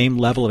that same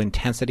level of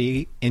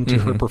intensity into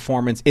her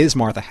performance is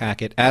Martha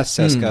Hackett as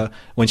Seska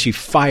when she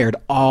fired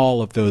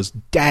all of those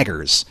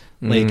daggers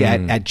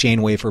at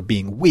Janeway for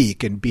being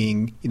weak and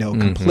being,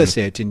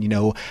 complicit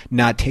and,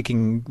 not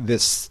taking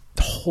this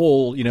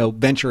whole,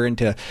 venture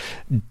into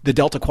the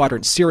Delta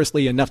Quadrant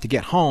seriously enough to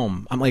get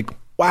home. I'm like,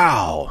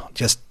 wow,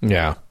 just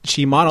Yeah.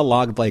 she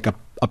monologued like a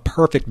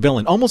perfect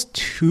villain, almost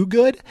too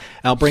good.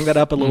 I'll bring that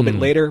up a little bit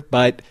later,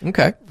 but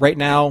Okay. right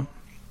now,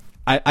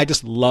 I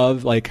just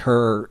love like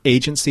her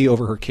agency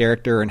over her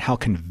character and how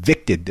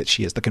convicted that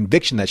she is. The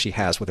conviction that she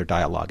has with her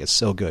dialogue is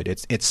so good.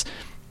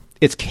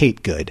 It's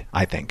Kate good,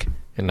 I think.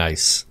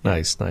 Nice. All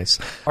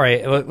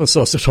right, let's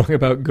also talk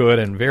about good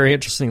and very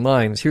interesting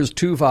lines. Here's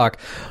Tuvok.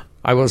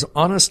 I was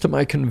honest to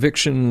my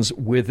convictions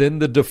within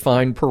the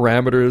defined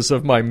parameters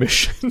of my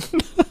mission.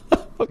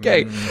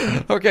 Okay.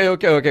 For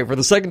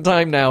the second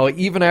time now,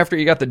 even after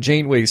you got the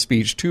Janeway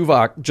speech,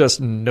 Tuvok just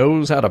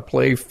knows how to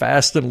play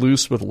fast and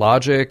loose with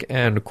logic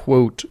and,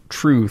 quote,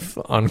 truth,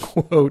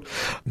 unquote.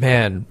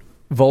 Man,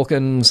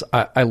 Vulcans,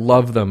 I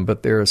love them,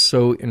 but they're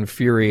so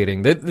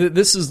infuriating.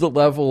 This is the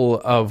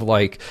level of,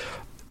 like,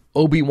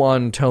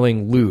 Obi-Wan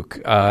telling Luke,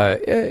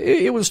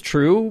 it was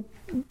true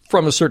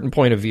from a certain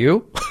point of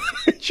view.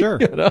 Sure.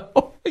 You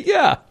know?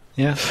 Yeah.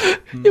 Yeah.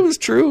 It was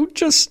true.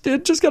 Just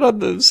get on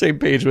the same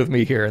page with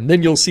me here, and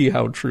then you'll see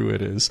how true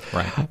it is.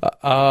 Right.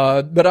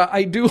 But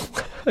I do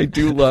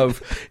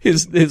love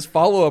his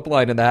follow-up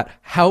line in that.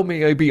 How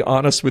may I be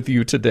honest with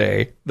you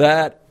today?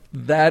 That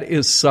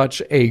is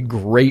such a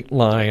great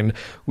line.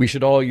 We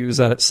should all use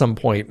that at some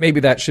point. Maybe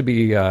that should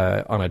be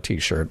on a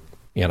T-shirt.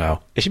 You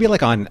know, it should be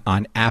like on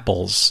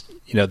Apple's,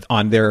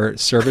 on their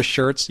service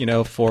shirts,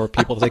 for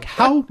people to like,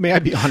 how may I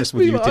be honest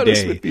with you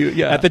today?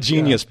 Yeah, at the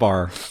Genius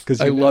Bar, because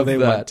I love they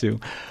that. want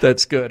to.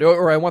 That's good.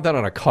 Or I want that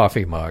on a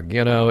coffee mug.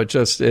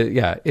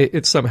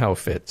 It somehow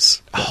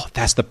fits. Oh,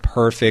 that's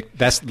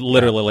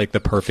literally like the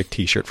perfect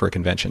T-shirt for a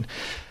convention.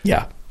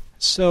 Yeah.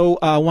 So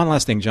one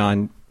last thing,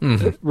 John.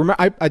 Remember,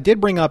 I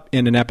did bring up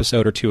in an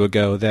episode or two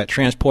ago that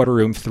Transporter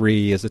Room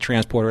 3 is the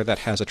transporter that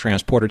has a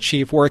transporter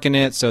chief working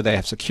it, so they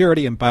have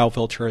security and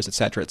biofilters, et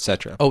cetera, et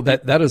cetera. Oh,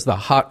 that is the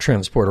hot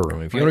transporter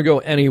room. If you want to go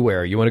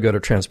anywhere, you want to go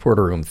to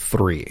Transporter Room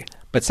 3.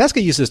 But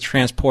Seska uses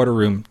Transporter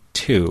Room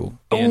 2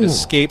 and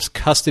escapes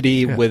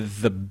custody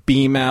with the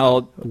beam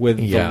out, with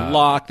the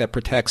lock that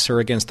protects her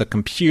against the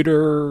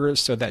computer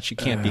so that she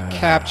can't be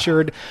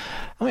captured.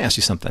 Let me ask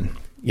you something.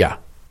 Yeah.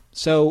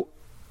 So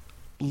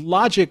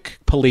Logic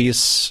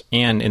Police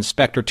and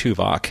Inspector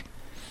Tuvok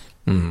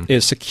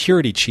is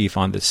security chief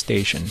on this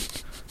station.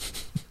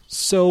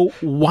 So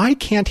why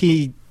can't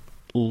he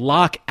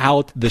lock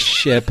out the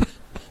ship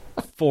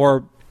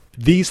for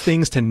these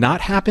things to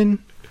not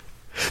happen?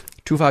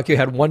 Tuvok, you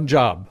had one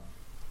job.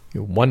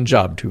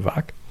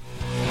 Tuvok.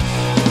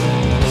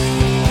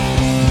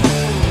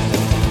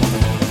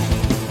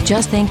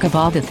 Just think of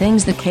all the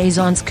things the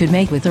Kazons could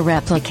make with a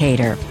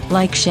replicator,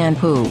 like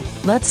shampoo.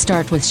 Let's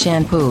start with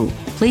shampoo.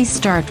 Please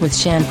start with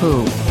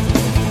shampoo.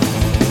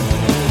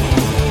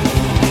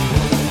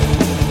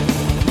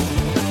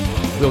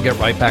 We'll get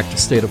right back to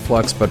State of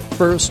Flux, but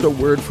first a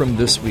word from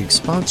this week's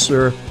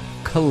sponsor,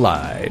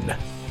 Collide.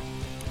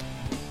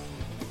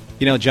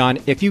 John,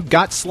 if you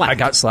got Slack, I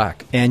got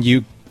Slack, and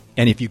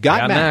if you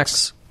got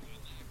Max,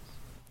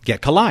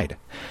 get Collide.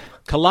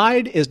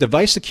 Collide is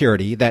device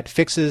security that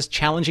fixes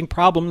challenging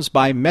problems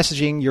by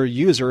messaging your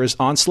users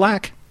on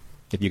Slack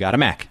if you got a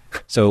Mac.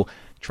 So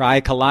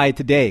try Collide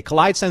today.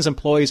 Collide sends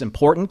employees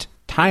important,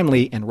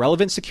 timely, and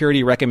relevant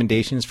security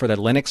recommendations for their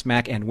Linux,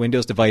 Mac, and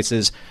Windows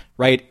devices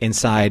right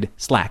inside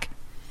Slack.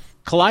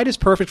 Collide is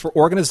perfect for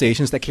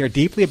organizations that care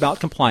deeply about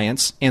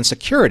compliance and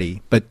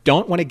security, but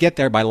don't want to get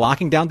there by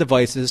locking down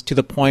devices to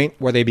the point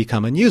where they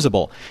become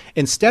unusable.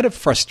 Instead of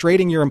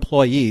frustrating your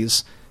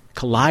employees,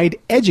 Collide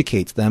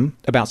educates them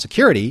about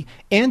security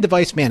and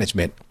device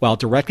management while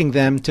directing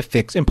them to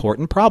fix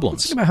important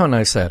problems. Think about how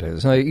nice that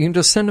is. You can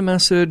just send a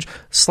message,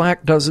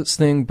 Slack does its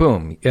thing,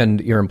 boom, and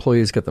your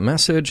employees get the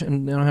message,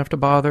 and they don't have to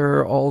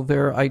bother all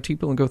their IT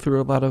people and go through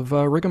a lot of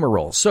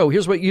rigmarole. So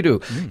here's what you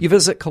do. You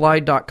visit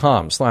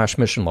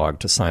collide.com/missionlog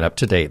to sign up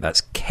today.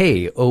 That's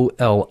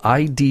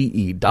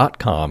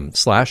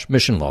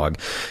KOLIDE.com/missionlog.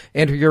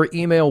 Enter your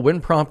email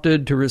when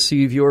prompted to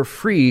receive your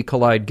free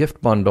Collide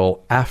gift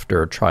bundle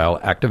after trial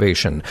activation.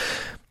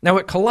 Now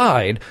at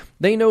Collide,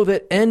 they know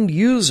that end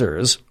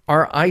users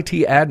are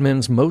IT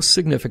admins' most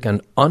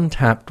significant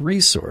untapped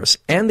resource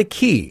and the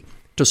key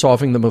to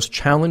solving the most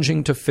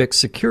challenging to fix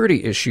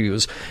security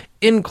issues,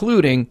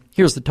 including,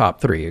 here's the top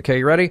 3, okay,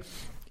 you ready?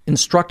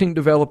 Instructing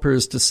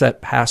developers to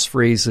set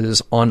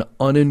passphrases on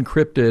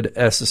unencrypted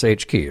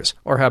SSH keys.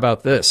 Or how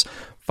about this?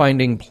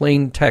 Finding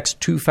plain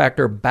text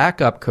two-factor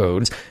backup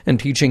codes and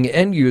teaching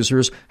end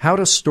users how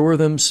to store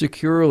them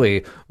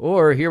securely.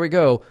 Or, here we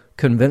go,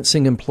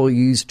 convincing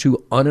employees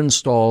to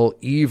uninstall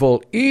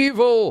evil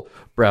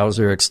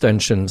browser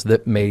extensions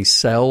that may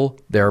sell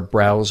their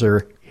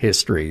browser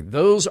history.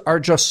 Those are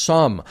just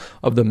some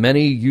of the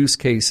many use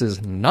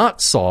cases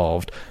not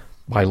solved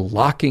by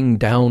locking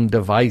down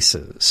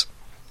devices.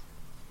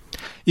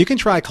 You can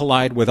try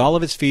Collide with all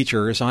of its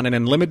features on an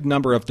unlimited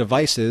number of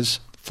devices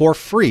for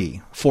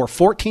free for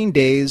 14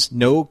 days,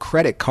 no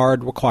credit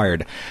card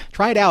required.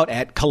 Try it out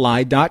at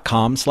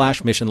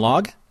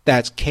collide.com/missionlog.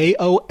 That's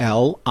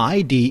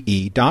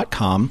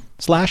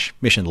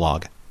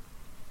KOLIDE.com/missionlog.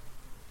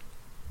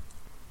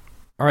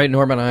 All right,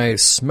 Norman, I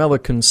smell a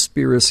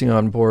conspiracy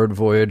on board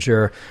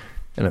Voyager,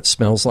 and it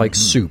smells like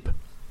soup.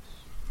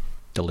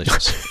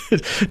 Delicious.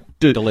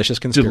 Delicious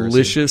conspiracy.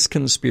 Delicious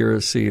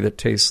conspiracy that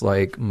tastes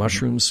like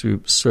mushroom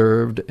soup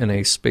served in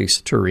a space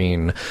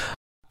tureen.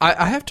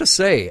 I have to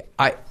say,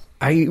 I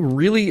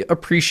really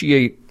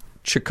appreciate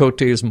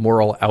Chakotay's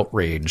moral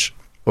outrage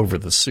over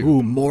the soup.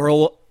 Ooh,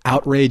 moral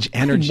outrage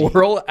energy.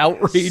 Moral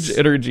outrage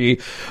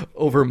energy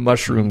over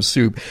mushroom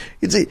soup.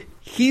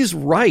 He's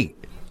right.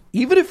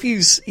 Even if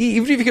you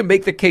can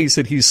make the case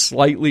that he's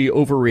slightly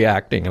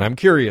overreacting, and I'm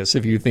curious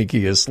if you think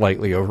he is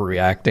slightly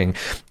overreacting,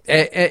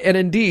 and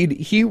indeed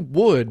he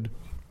would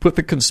put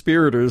the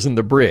conspirators in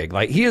the brig.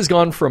 Like, he has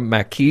gone from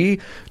Maquis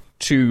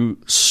to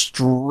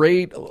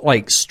straight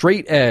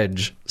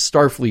edge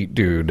Starfleet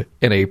dude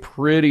in a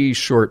pretty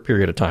short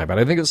period of time. And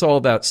I think it's all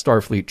that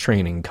Starfleet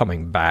training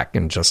coming back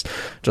and just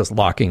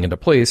locking into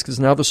place, because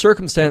now the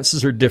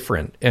circumstances are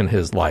different in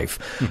his life.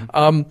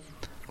 Mm-hmm.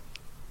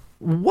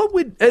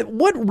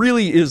 What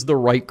really is the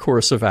right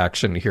course of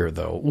action here,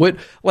 though?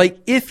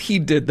 If he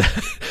did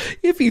that,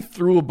 if he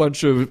threw a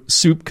bunch of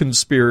soup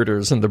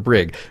conspirators in the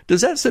brig,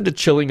 does that send a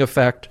chilling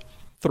effect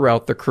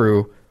throughout the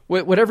crew?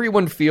 Would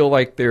everyone feel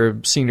like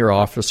their senior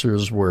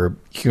officers were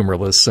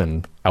humorless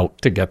and out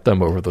to get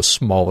them over the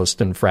smallest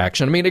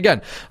infraction? I mean,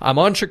 again, I'm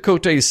on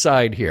Chakotay's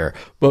side here,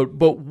 but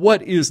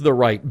what is the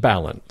right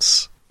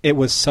balance? It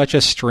was such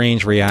a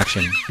strange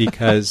reaction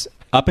because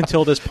up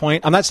until this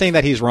point, I'm not saying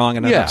that he's wrong,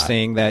 and I'm not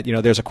saying that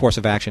there's a course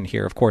of action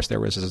here. Of course,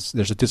 there's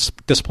a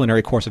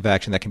disciplinary course of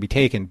action that can be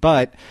taken,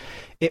 but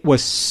it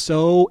was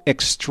so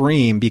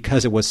extreme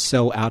because it was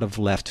so out of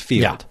left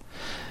field.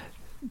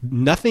 Yeah.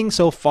 Nothing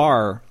so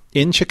far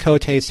in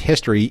Chakotay's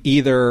history,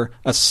 either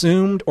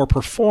assumed or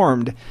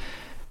performed,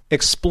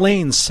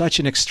 explains such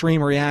an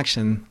extreme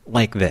reaction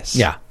like this.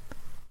 Yeah.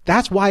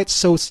 That's why it's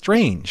so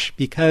strange,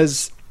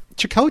 because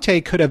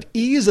Chakotay could have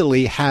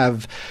easily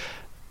have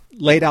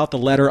laid out the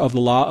letter of the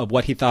law of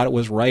what he thought it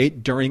was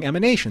right during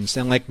emanation,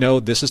 saying like, no,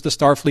 this is the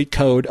Starfleet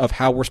code of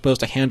how we're supposed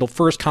to handle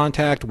first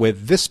contact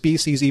with this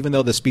species, even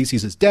though the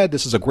species is dead.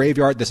 This is a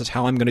graveyard. This is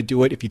how I'm going to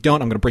do it. If you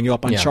don't, I'm going to bring you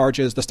up on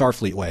charges the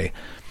Starfleet way.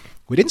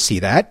 We didn't see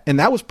that, and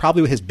that was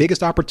probably his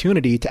biggest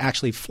opportunity to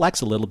actually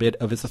flex a little bit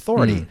of his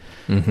authority.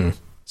 Mm-hmm.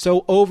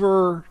 So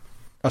over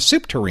a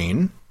soup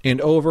tureen and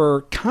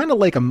over kind of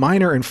like a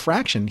minor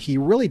infraction, he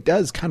really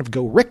does kind of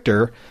go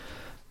Richter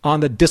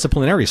on the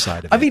disciplinary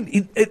side of it. I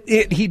mean,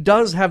 he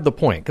does have the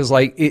point, because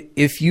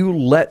if you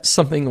let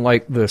something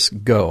like this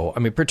go,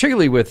 I mean,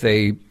 particularly with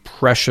a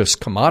precious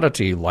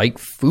commodity like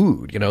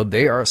food,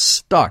 they are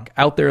stuck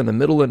out there in the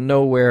middle of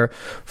nowhere.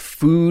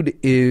 Food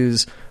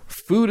is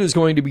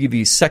going to be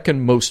the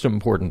second most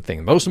important thing.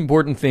 The most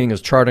important thing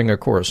is charting a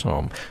course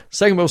home.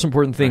 Second most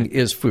important thing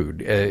is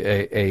food.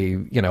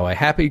 A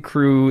happy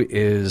crew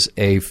is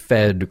a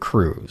fed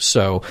crew.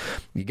 So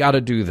you got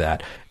to do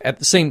that. At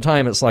the same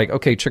time, it's like,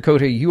 okay,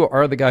 Chakotay, you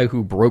are the guy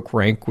who broke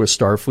rank with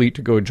Starfleet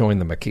to go join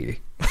the Maquis.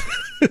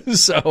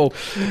 So,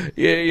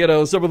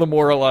 some of the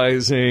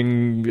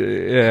moralizing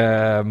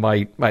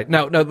might.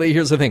 Now,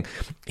 here's the thing.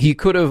 He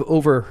could have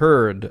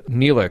overheard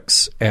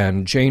Neelix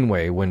and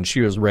Janeway when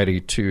she was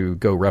ready to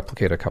go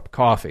replicate a cup of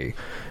coffee.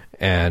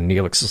 And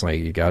Neelix is like,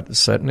 you got to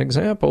set an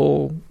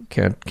example.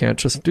 Can't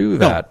just do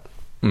that.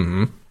 No.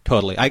 Mm-hmm.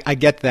 Totally. I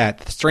get that.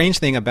 The strange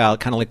thing about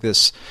kind of like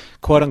this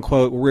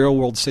quote-unquote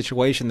real-world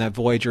situation that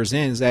Voyager's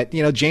in is that,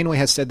 Janeway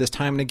has said this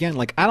time and again,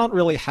 like, I don't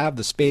really have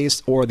the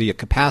space or the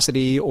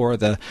capacity or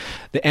the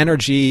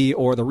energy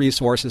or the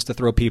resources to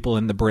throw people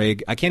in the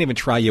brig. I can't even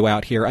try you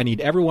out here. I need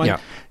everyone. Yeah.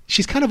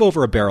 She's kind of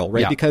over a barrel,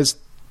 right? Yeah. Because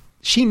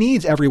she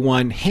needs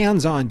everyone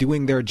hands-on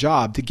doing their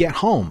job to get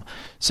home.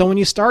 So when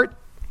you start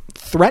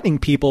threatening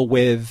people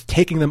with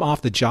taking them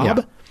off the job...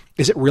 Yeah.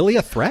 Is it really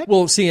a threat?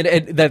 Well, see,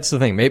 and that's the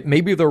thing.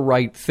 Maybe the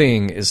right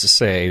thing is to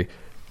say,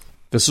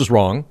 this is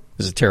wrong.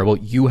 This is terrible.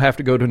 You have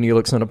to go to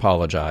Neelix and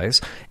apologize.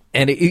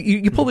 And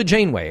you pull the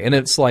Janeway, and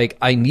it's like,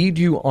 I need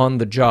you on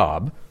the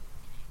job.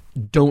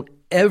 Don't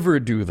ever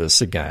do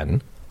this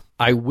again.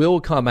 I will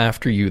come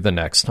after you the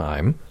next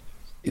time.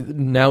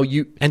 Now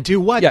you... And do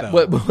what,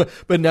 though?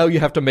 But now you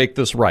have to make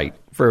this right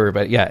for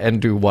everybody. Yeah,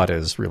 and do what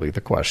is really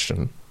the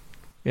question.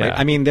 Yeah. Right.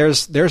 I mean,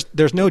 there's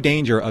no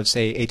danger of,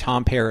 say, a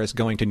Tom Paris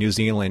going to New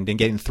Zealand and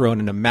getting thrown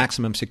in a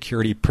maximum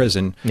security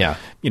prison,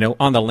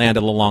 on the land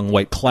of the long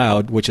white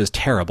cloud, which is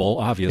terrible,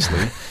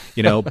 obviously,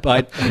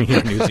 but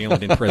New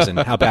Zealand in prison,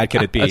 how bad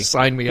could it be?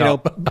 Sign me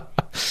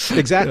up.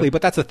 Exactly.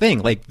 But that's the thing.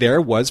 Like,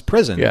 there was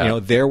prison. Yeah.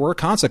 There were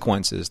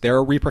consequences. There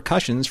are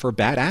repercussions for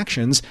bad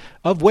actions,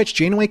 of which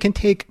Janeway can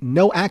take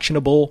no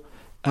actionable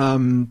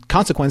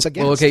consequence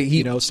against. Well, okay,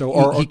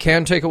 he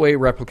can take away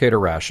replicator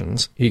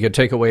rations. He could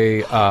take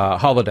away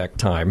holodeck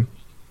time.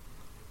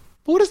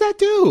 But what does that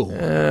do?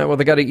 Well,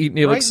 they got to eat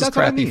Neelix's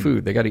crappy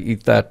food. They got to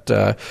eat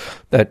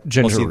that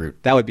ginger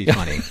root. That would be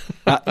funny.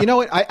 You know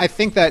what? I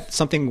think that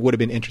something would have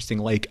been interesting.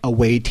 Like,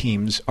 away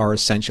teams are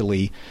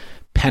essentially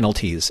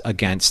penalties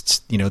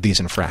against these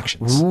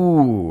infractions.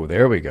 Ooh,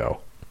 there we go.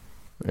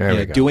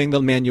 Doing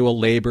the manual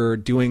labor,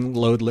 doing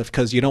load lift,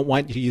 because you don't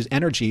want to use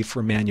energy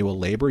for manual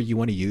labor. You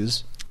want to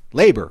use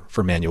labor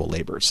for manual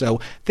labor. So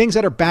things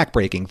that are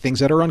backbreaking, things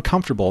that are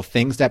uncomfortable,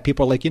 things that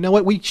people are like, you know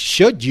what, we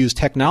should use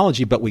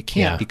technology, but we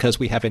can't because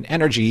we have an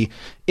energy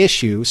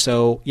issue.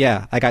 So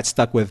yeah, I got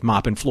stuck with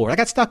mopping floor. I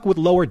got stuck with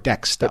lower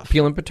deck stuff.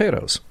 Peeling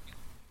potatoes.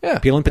 Yeah.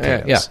 Peeling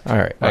potatoes. Yeah. All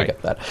right. I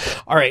get that.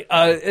 All right.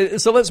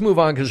 So let's move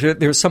on, because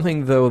there's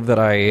something, though, that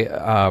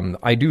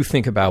I do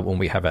think about when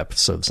we have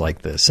episodes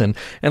like this. And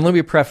let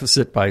me preface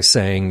it by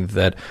saying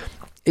that,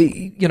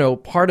 you know,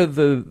 part of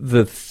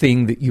the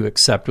thing that you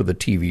accept with a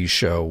TV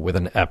show, with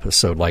an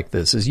episode like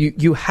this, is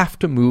you have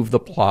to move the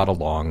plot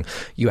along.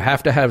 You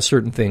have to have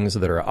certain things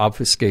that are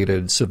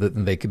obfuscated so that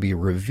they can be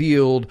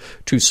revealed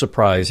to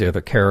surprise the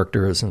other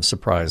characters and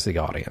surprise the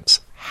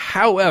audience.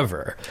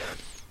 However,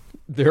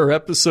 there are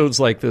episodes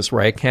like this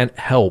where I can't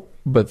help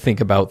but think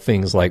about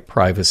things like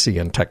privacy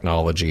and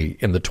technology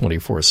in the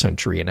 24th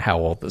century and how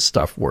all this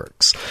stuff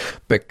works.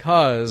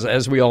 Because,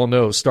 as we all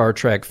know, Star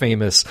Trek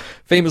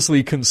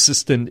famously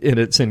consistent in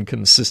its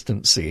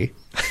inconsistency.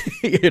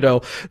 You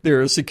know,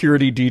 there are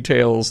security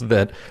details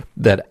that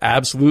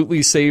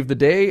absolutely save the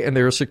day, and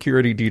there are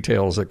security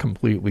details that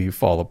completely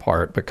fall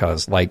apart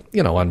because, like,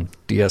 you know, on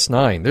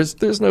DS9,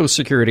 there's no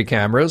security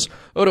cameras.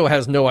 Odo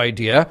has no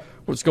idea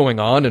what's going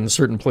on in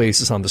certain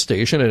places on the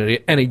station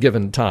at any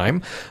given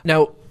time.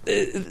 Now,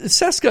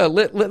 Seska,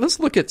 let's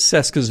look at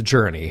Seska's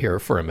journey here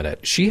for a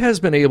minute. She has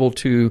been able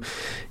to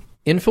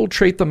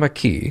infiltrate the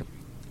Maquis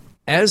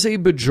as a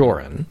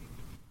Bajoran.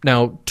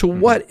 Now, to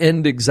what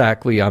end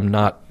exactly, I'm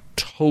not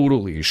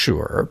totally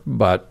sure,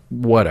 but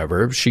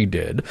whatever, she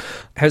did.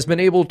 Has been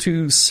able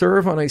to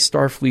serve on a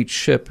Starfleet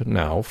ship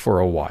now for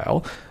a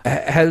while.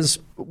 Has,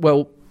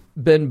 well,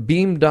 been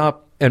beamed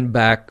up and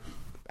back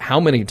how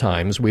many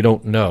times, we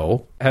don't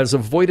know, has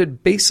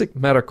avoided basic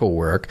medical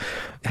work,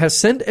 has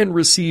sent and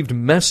received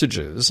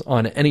messages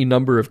on any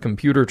number of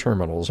computer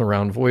terminals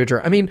around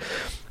Voyager. I mean,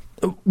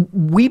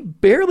 we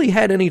barely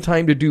had any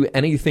time to do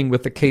anything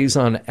with the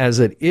Kazon as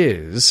it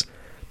is,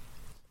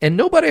 and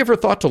nobody ever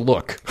thought to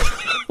look.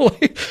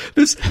 Like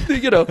this,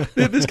 you know,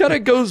 this kind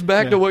of goes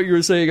back to what you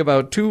were saying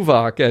about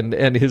Tuvok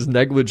and his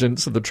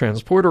negligence of the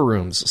transporter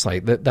rooms. It's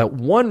like that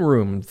one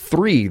room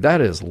 3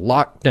 that is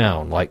locked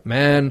down. Like,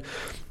 man,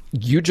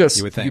 you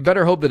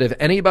better hope that if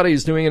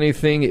anybody's doing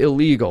anything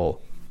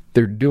illegal,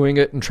 they're doing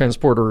it in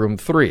transporter room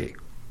 3.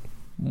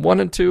 1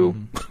 and 2,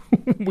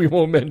 we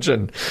won't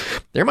mention.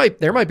 There might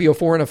be a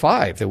 4 and a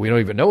 5 that we don't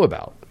even know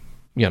about.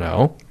 You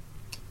know.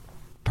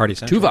 Party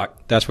Central. Tuvok.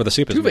 That's where the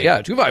soup is made.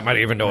 Yeah, Tuvok might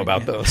even know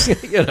about those,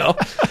 you know.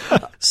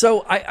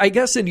 So I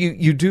guess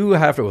you do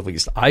have to, at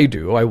least I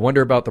do, I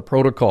wonder about the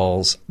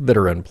protocols that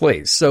are in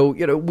place. So,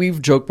 you know,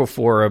 we've joked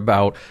before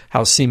about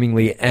how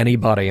seemingly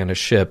anybody in a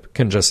ship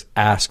can just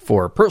ask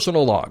for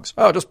personal logs.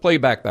 Oh, just play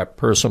back that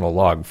personal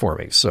log for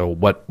me. So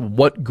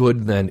what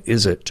good then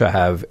is it to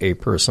have a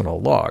personal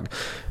log?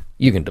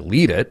 You can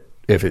delete it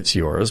if it's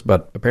yours,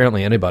 but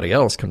apparently anybody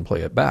else can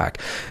play it back.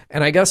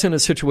 And I guess in a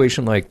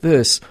situation like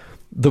this,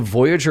 the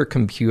Voyager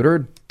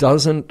computer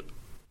doesn't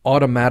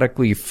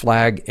automatically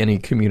flag any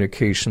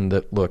communication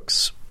that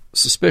looks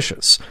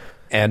suspicious.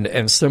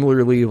 And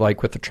similarly,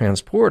 like with the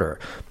transporter,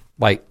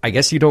 like, I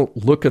guess you don't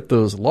look at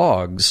those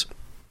logs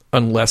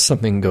unless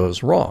something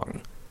goes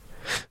wrong.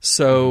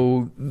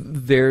 So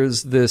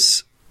there's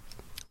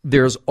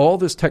all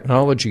this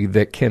technology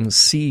that can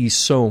see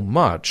so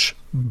much,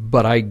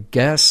 but I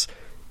guess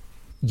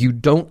you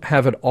don't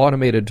have it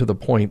automated to the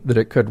point that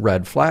it could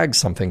red flag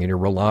something, and you're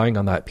relying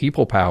on that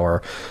people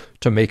power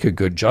to make a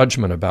good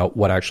judgment about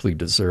what actually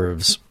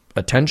deserves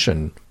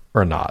attention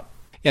or not.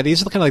 Yeah,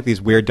 these are kind of like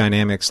these weird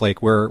dynamics.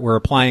 Like we're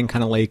applying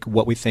kind of like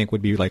what we think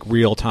would be like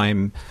real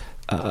time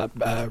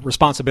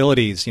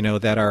responsibilities, you know,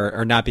 that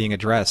are not being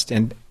addressed.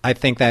 And I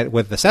think that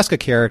with the Seska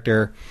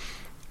character,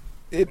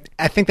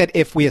 I think that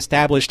if we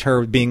established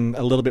her being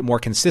a little bit more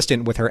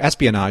consistent with her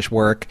espionage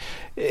work,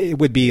 it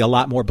would be a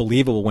lot more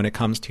believable when it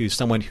comes to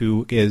someone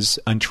who is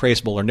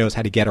untraceable or knows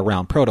how to get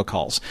around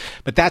protocols.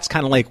 But that's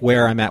kind of like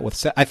where I'm at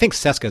with I think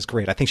Seska is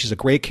great. I think she's a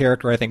great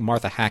character. I think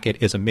Martha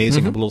Hackett is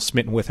amazing. I'm a little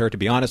smitten with her, to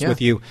be honest with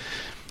you.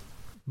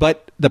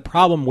 But the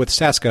problem with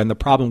Seska and the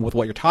problem with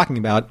what you're talking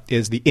about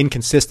is the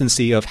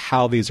inconsistency of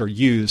how these are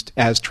used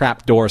as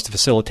trapdoors to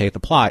facilitate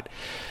the plot.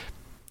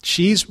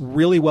 She's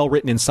really well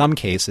written in some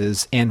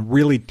cases and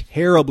really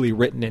terribly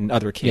written in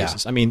other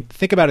cases. Yeah. I mean,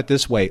 think about it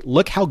this way.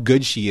 Look how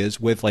good she is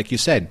with, like you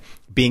said,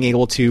 being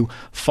able to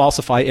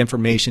falsify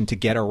information to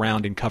get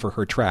around and cover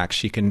her tracks.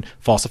 She can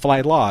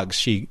falsify logs.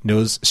 She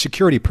knows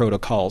security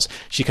protocols.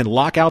 She can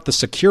lock out the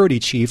security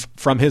chief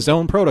from his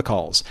own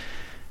protocols.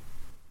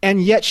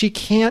 And yet she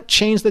can't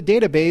change the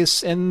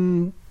database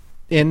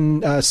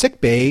in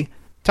sickbay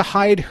to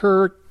hide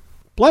her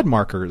blood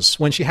markers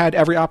when she had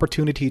every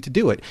opportunity to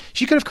do it.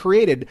 She could have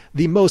created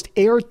the most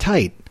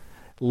airtight,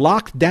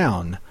 locked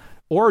down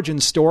origin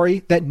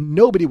story that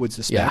nobody would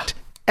suspect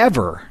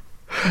ever.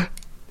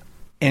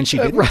 And she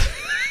didn't.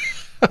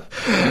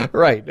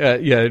 Right.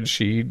 Yeah,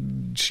 she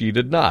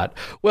did not.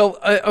 Well,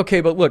 okay,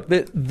 but look,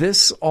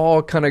 this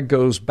all kind of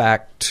goes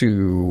back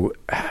to,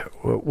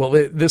 well,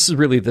 this is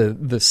really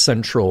the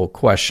central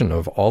question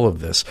of all of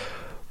this.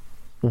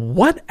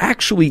 what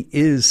actually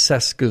is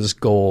Seska's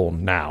goal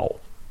now?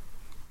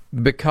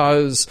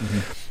 Because,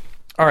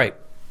 all right,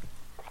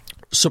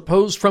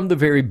 suppose from the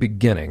very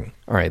beginning,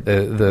 all right,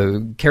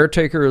 the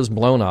caretaker is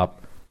blown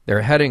up,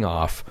 they're heading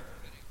off,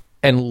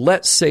 and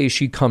let's say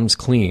she comes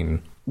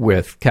clean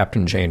with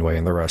Captain Janeway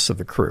and the rest of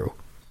the crew.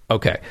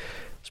 Okay,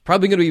 it's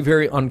probably going to be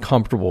very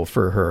uncomfortable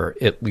for her,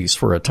 at least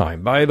for a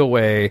time. By the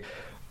way,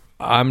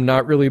 I'm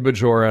not really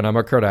Bajoran. I'm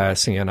a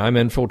Cardassian. I'm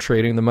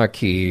infiltrating the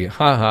Maquis.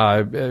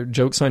 Haha.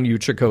 Joke's on you,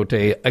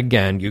 Chakotay.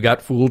 Again, you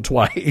got fooled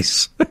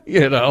twice.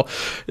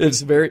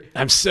 It's very...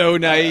 I'm so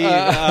naive.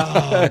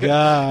 Oh,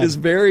 God. It's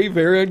very,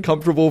 very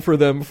uncomfortable for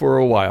them for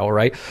a while,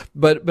 right?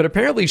 But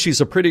apparently she's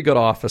a pretty good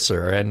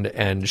officer,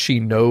 and she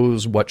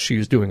knows what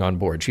she's doing on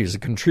board. She's a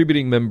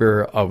contributing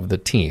member of the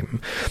team.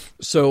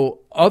 So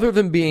other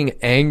than being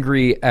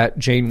angry at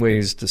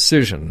Janeway's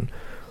decision,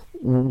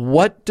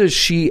 what does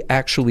she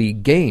actually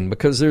gain?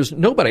 Because there's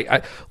nobody.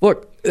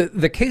 Look,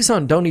 the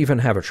Kazon don't even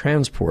have a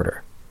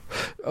transporter,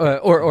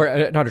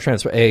 or not a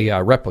transporter, a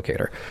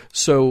replicator.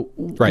 So,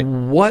 right.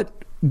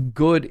 What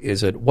good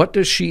is it? What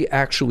does she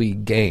actually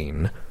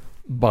gain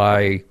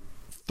by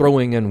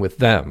throwing in with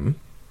them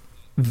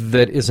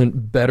that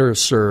isn't better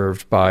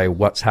served by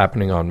what's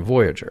happening on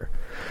Voyager?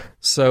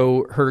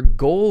 So her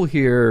goal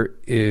here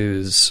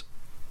is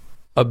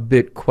a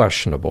bit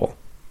questionable.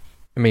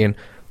 I mean,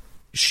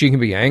 she can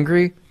be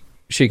angry.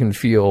 She can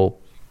feel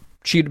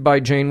cheated by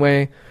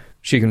Janeway.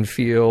 She can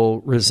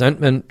feel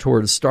resentment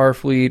towards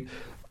Starfleet.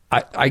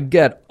 I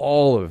get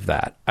all of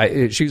that.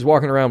 She's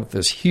walking around with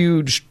this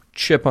huge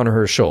chip on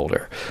her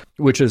shoulder,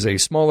 which is a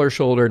smaller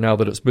shoulder now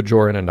that it's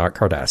Bajoran and not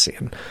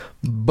Cardassian.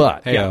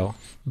 But, Hey-o.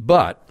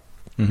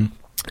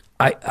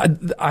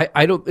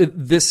 I don't.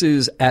 This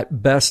is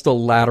at best a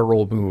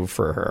lateral move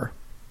for her.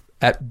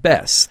 At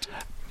best.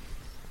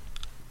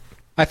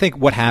 I think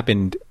what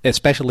happened,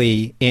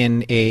 especially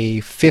in a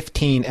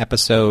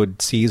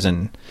 15-episode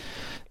season,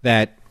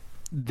 that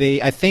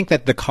I think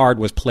that her card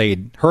was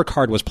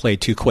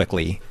played too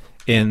quickly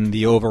in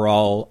the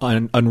overall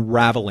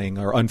unraveling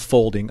or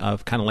unfolding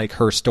of kind of like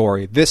her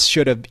story. This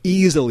should have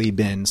easily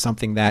been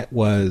something that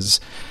was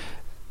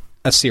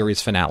a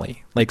series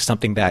finale, like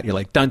something that you're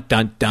like, dun,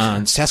 dun,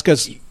 dun,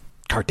 Seska's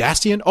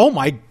Cardassian? Oh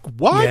my,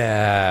 what?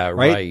 Yeah,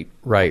 right.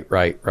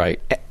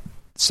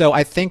 So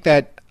I think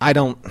that I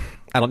don't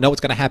know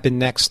what's going to happen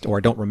next, or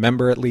I don't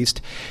remember at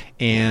least.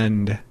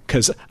 And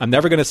because I'm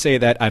never going to say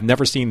that I've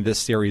never seen this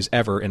series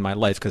ever in my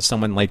life, because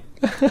someone like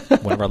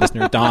one of our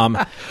listeners, Dom,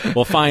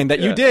 will find that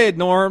you did,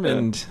 Norm.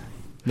 And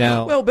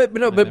now, well, but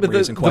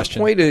the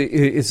point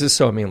is this.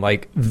 So, I mean,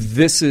 like,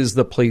 this is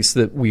the place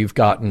that we've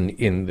gotten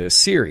in this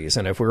series.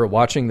 And if we were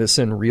watching this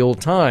in real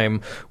time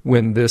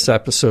when this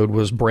episode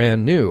was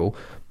brand new,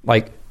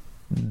 like,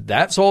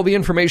 that's all the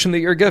information that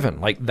you're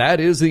given. Like, that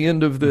is the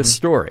end of this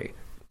story.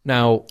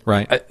 Now,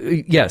 right.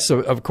 Yes,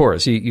 of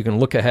course, you can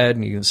look ahead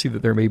and you can see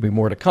that there may be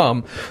more to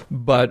come,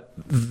 but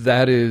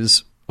that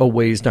is a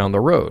ways down the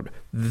road.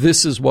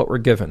 This is what we're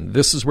given.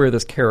 This is where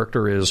this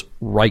character is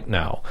right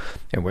now.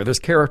 And where this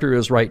character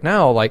is right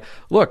now, like,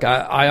 look,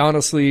 I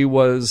honestly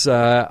was,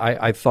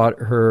 I thought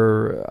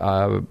her,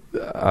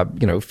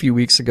 a few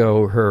weeks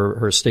ago,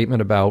 her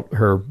statement about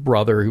her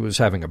brother who was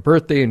having a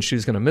birthday and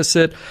she's going to miss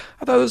it,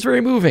 I thought it was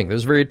very moving. It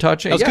was very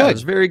touching. It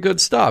was very good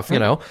stuff,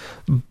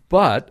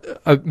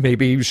 But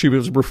maybe she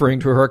was referring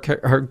to her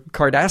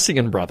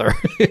Cardassian brother,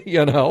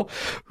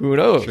 Who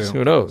knows? True.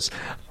 Who knows?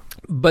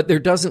 But there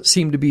doesn't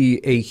seem to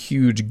be a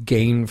huge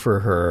gain for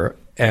her,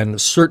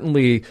 and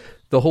certainly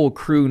the whole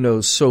crew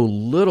knows so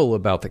little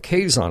about the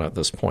Kazon at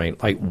this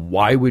point. Like,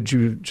 why would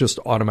you just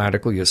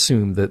automatically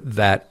assume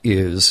that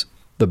is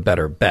the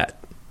better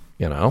bet,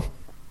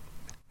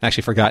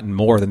 Actually forgotten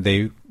more than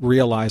they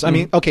realize. I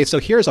mean, okay, so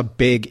here's a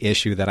big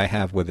issue that I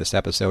have with this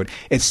episode.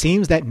 It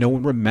seems that no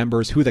one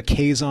remembers who the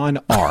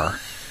Kazon are.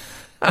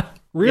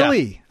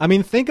 Really? Yeah. I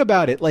mean, think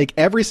about it. Like,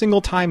 every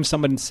single time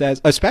someone says,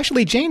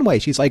 especially Janeway,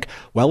 she's like,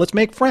 well, let's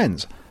make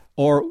friends.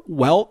 Or,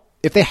 well,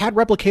 if they had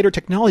replicator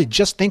technology,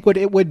 just think what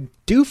it would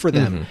do for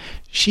them. Mm-hmm.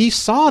 She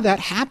saw that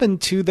happen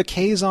to the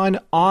Kazon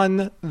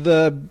on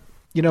the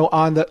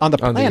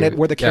planet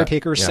where the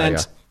caretaker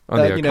sent on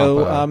the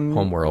Ocampa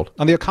homeworld.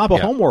 On the Ocampa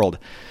homeworld.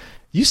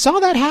 You saw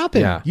that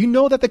happen. Yeah. You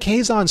know that the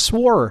Kazon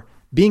swore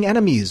being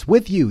enemies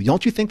with you.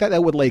 Don't you think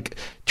that would like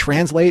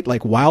translate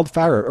like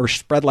wildfire or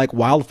spread like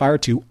wildfire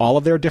to all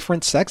of their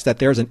different sects, that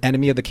there's an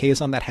enemy of the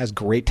Kazon that has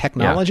great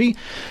technology? Yeah.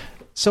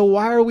 So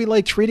why are we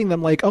like treating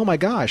them like, oh my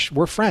gosh,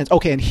 we're friends?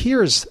 Okay, and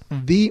here's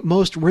the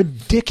most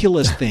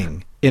ridiculous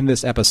thing in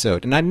this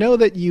episode. And I know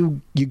that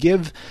you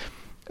give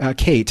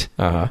Kate,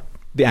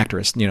 the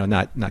actress,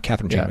 not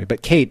Catherine Janeway,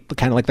 but Kate,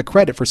 kind of like the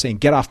credit for saying,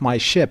 get off my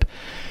ship.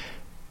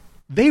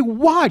 They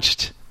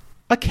watched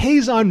a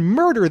Kazon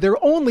murder their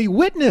only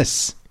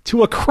witness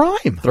to a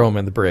crime. Throw him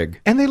in the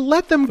brig. And they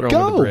let them go. Throw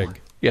him in the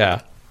brig.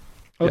 Yeah.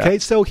 Okay,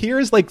 so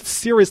here's like,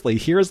 seriously,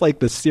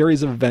 the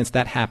series of events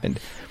that happened.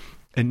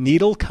 A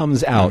needle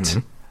comes out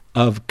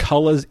of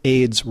Kulla's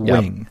aide's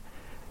ring.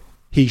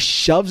 He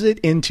shoves it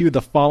into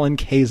the fallen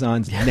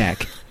Kazon's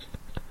neck.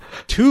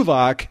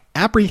 Tuvok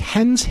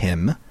apprehends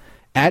him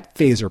at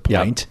phaser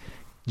point. Yep.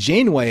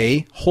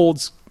 Janeway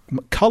holds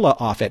Cullen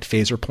off at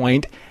phaser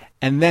point,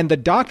 and then the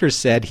doctor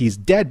said he's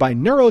dead by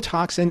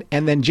neurotoxin,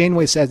 and then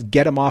Janeway says,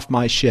 get him off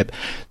my ship.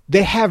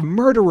 They have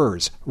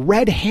murderers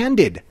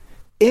red-handed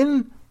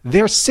in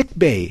their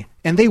sickbay,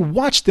 and they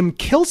watch them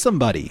kill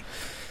somebody,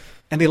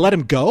 and they let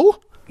him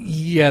go?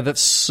 Yeah,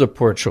 that's a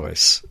poor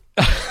choice.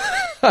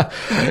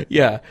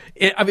 Yeah.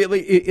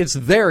 It's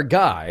their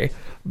guy,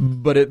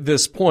 but at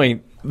this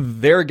point,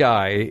 their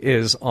guy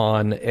is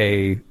on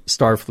a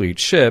Starfleet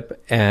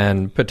ship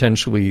and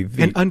potentially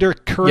under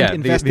current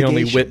investigation.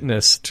 The only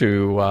witness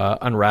to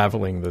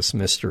unraveling this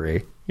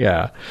mystery.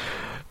 Yeah.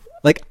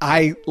 Like,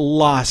 I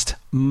lost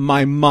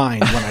my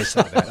mind when I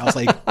saw that. I was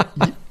like,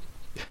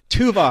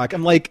 Tuvok,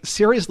 I'm like,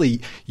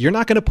 seriously, you're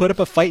not going to put up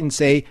a fight and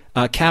say,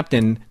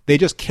 Captain, they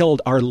just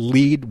killed our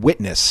lead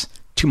witness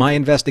to my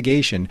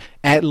investigation.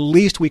 At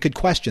least we could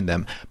question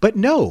them. But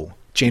no,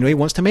 Janeway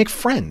wants to make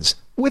friends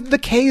with the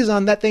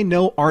Kazon that they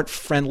know aren't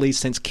friendly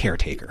since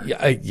Caretaker.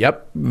 Yeah,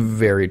 yep,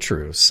 very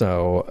true.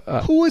 So,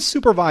 who is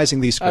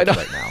supervising these scripts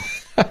right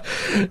now?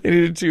 They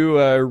needed to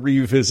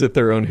revisit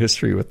their own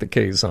history with the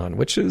Kazon,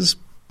 which is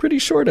pretty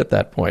short at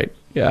that point.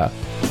 Yeah.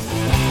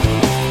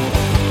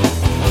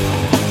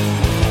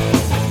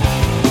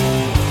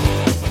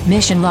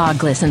 Mission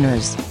log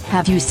listeners,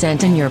 have you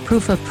sent in your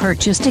proof of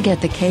purchase to get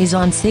the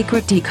Kazon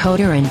secret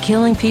decoder and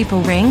killing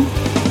people ring?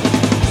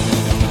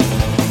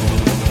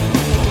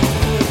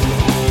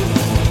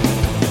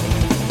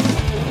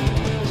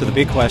 So the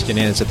big question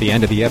is, at the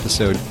end of the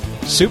episode,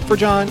 soup for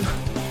John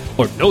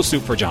or no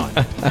soup for John?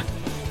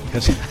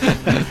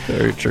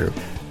 Very true.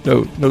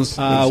 No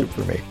soup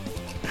for me.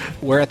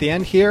 We're at the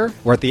end here.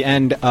 We're at the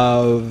end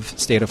of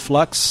State of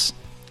Flux.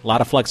 A lot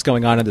of flux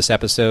going on in this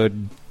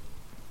episode.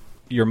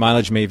 Your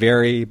mileage may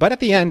vary, but at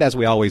the end, as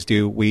we always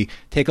do, we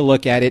take a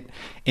look at it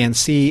and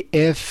see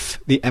if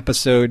the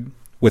episode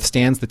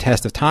withstands the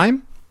test of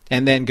time,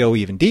 and then go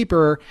even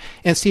deeper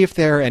and see if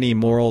there are any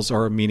morals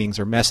or meanings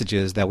or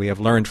messages that we have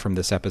learned from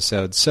this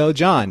episode. So,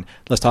 John,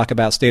 let's talk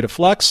about State of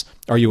Flux.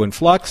 Are you in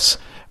flux?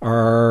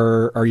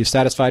 Are you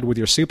satisfied with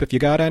your soup if you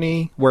got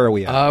any? Where are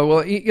we at?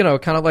 Well,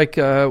 kind of like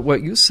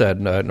what you said,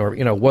 Norm,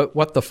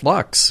 what the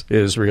flux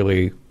is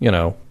really,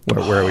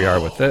 where we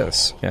are with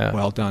this. Yeah.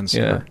 Well done,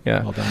 sir.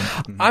 Yeah. Well done.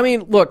 Mm-hmm. I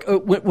mean, look,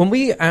 when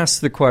we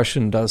ask the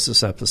question, does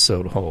this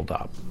episode hold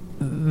up?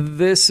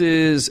 This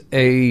is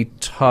a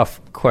tough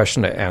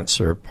question to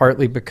answer,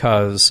 partly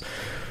because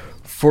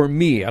for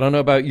me, I don't know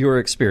about your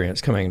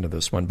experience coming into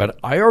this one, but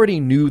I already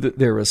knew that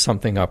there was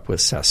something up with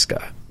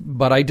Seska,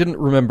 but I didn't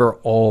remember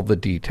all the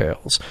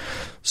details.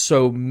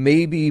 So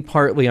maybe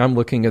partly I'm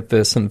looking at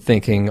this and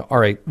thinking, all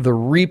right, the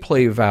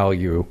replay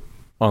value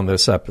on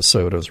this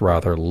episode is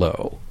rather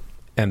low,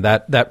 and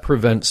that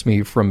prevents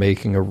me from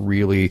making a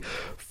really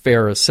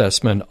fair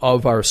assessment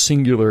of our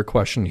singular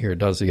question here,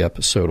 does the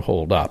episode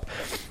hold up?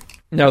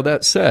 Now,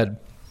 that said,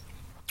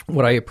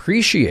 what I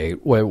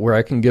appreciate, where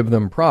I can give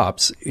them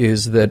props,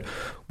 is that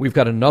we've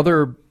got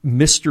another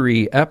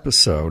mystery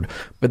episode,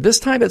 but this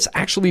time it's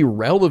actually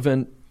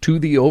relevant to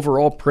the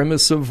overall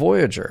premise of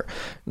Voyager.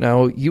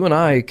 Now, you and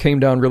I came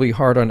down really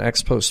hard on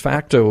Ex Post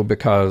Facto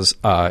because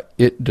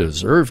it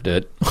deserved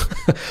it,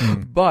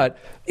 but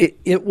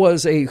it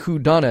was a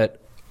whodunit,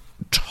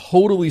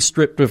 totally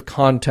stripped of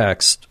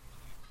context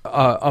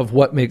of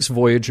what makes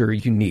Voyager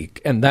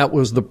unique. And that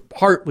was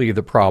partly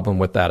the problem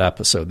with that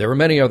episode. There were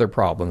many other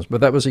problems,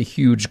 but that was a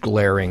huge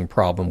glaring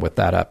problem with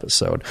that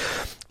episode.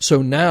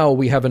 So now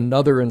we have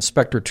another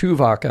Inspector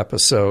Tuvok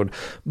episode,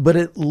 but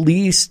at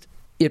least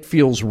it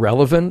feels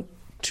relevant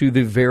to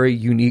the very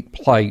unique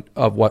plight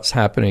of what's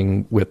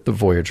happening with the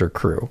Voyager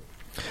crew.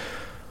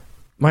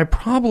 My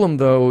problem,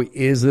 though,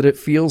 is that it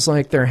feels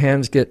like their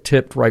hands get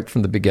tipped right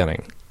from the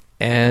beginning.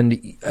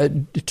 And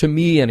to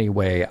me,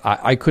 anyway,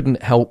 I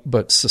couldn't help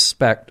but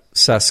suspect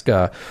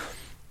Seska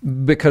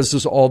because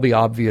there's all the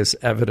obvious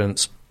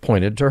evidence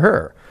pointed to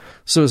her.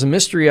 So as a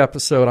mystery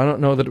episode, I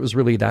don't know that it was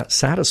really that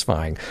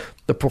satisfying.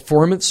 The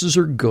performances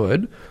are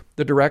good.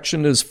 The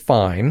direction is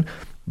fine.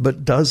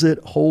 But does it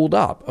hold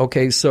up?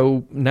 Okay,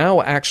 so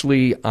now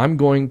actually I'm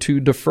going to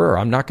defer.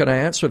 I'm not going to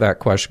answer that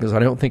question because I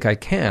don't think I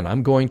can.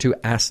 I'm going to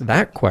ask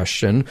that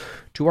question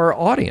to our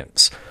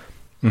audience.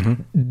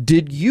 Mm-hmm.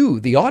 Did you,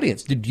 the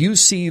audience, did you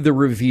see the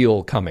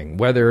reveal coming,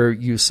 whether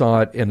you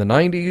saw it in the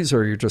 90s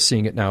or you're just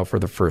seeing it now for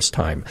the first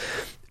time?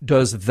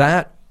 Does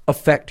that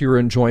affect your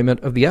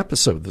enjoyment of the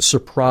episode, the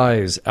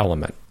surprise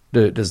element?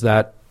 Does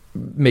that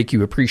make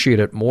you appreciate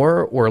it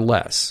more or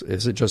less?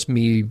 Is it just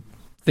me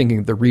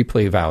thinking the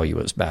replay value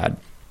is bad?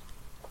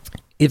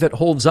 If it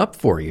holds up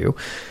for you,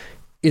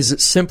 is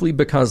it simply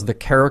because the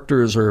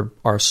characters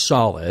are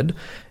solid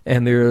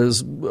and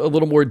there's a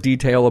little more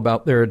detail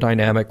about their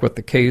dynamic with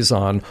the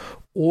Kazon,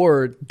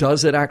 or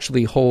does it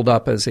actually hold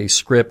up as a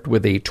script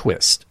with a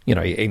twist,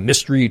 a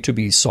mystery to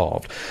be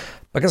solved?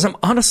 Because I'm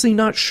honestly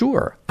not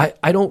sure.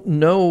 I don't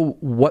know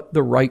what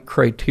the right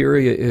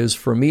criteria is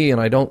for me, and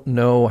I don't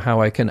know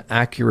how I can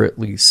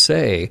accurately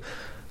say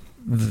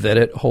that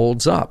it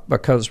holds up,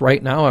 because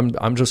right now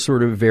I'm just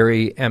sort of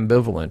very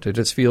ambivalent. It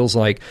just feels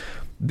like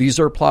these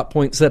are plot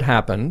points that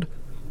happened.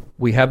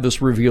 We have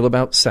this reveal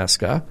about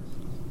Seska.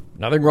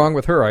 Nothing wrong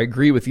with her. I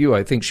agree with you.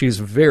 I think she's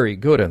very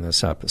good in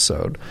this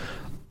episode.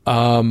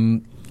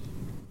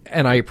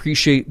 And I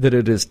appreciate that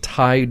it is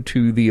tied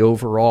to the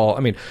overall.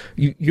 I mean,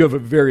 you have a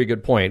very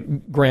good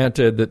point.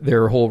 Granted that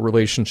their whole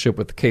relationship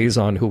with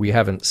Kazon, who we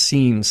haven't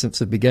seen since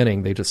the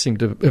beginning, they just seem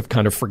to have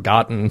kind of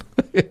forgotten,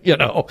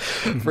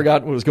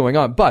 forgotten what was going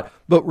on. But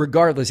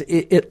regardless,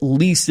 at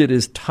least it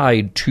is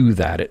tied to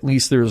that. At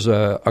least there's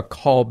a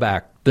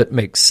callback that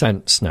makes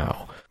sense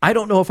now. I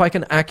don't know if I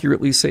can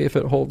accurately say if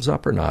it holds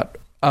up or not.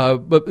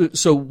 But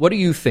so what do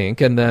you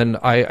think? And then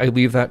I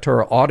leave that to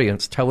our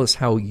audience. Tell us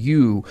how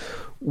you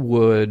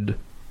would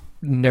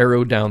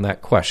narrow down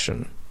that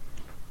question.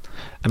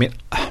 I mean,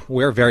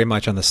 we're very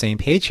much on the same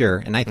page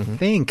here. And I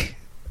think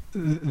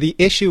the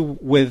issue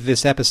with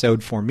this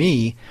episode for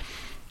me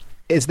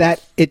is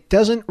that it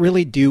doesn't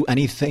really do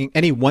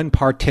any one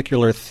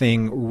particular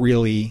thing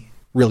really,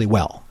 really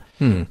well.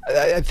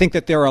 I think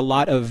that there are a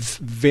lot of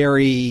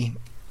very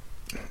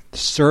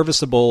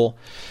serviceable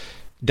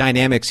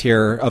dynamics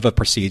here of a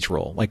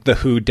procedural, like the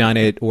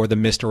whodunit or the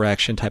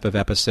misdirection type of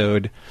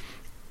episode.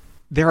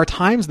 There are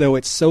times, though,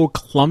 it's so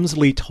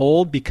clumsily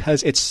told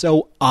because it's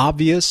so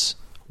obvious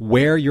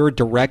where your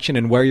direction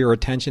and where your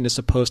attention is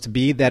supposed to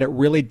be that it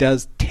really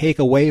does take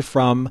away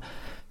from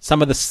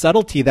some of the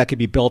subtlety that could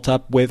be built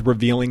up with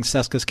revealing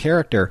Seska's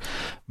character.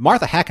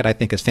 Martha Hackett, I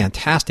think, is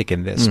fantastic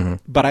in this,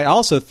 but I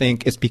also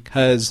think it's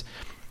because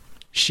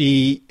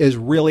she is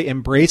really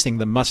embracing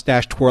the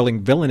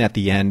mustache-twirling villain at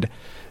the end.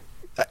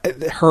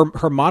 Her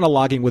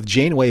monologuing with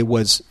Janeway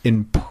was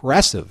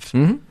impressive.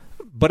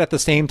 But at the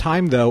same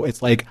time, though,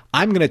 it's like,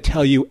 I'm going to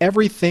tell you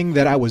everything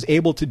that I was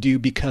able to do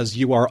because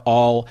you are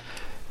all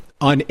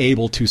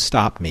unable to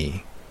stop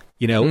me.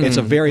 It's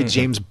a very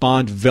James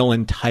Bond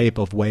villain type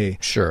of way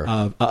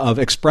of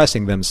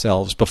expressing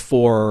themselves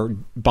before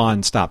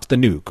Bond stops the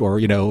nuke or,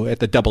 at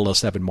the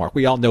 007 mark.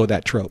 We all know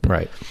that trope.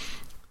 Right.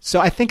 So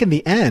I think in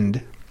the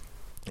end,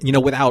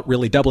 without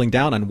really doubling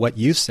down on what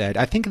you said,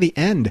 I think in the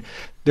end,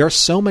 there are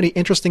so many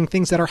interesting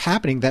things that are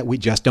happening that we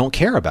just don't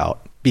care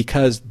about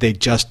because they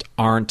just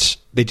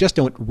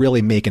don't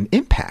really make an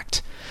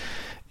impact.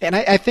 And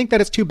I think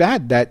that it's too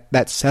bad that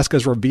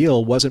Seska's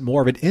reveal wasn't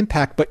more of an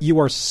impact, but you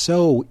are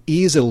so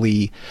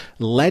easily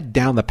led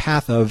down the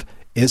path of,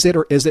 is it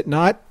or is it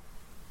not?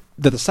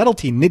 The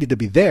subtlety needed to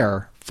be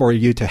there for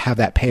you to have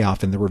that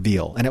payoff in the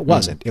reveal. And it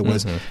wasn't. It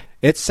was,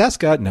 it's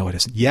Seska. No, it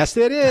isn't. Yes,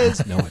 it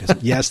is. No, it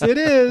isn't. Yes, it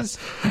is.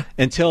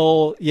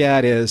 Until,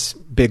 it is.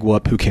 Big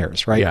whoop. Who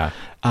cares, right? Yeah.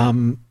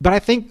 But I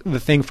think the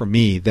thing for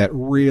me that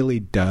really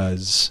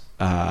does,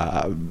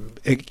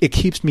 it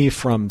keeps me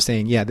from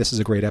saying, this is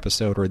a great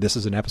episode or this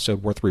is an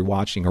episode worth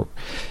rewatching or,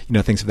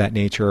 things of that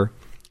nature.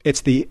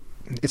 It's the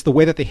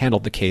way that they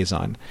handled the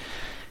Kazon.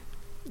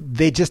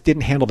 They just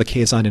didn't handle the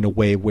Kazon in a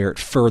way where it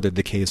furthered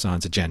the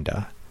Kazon's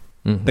agenda.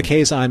 The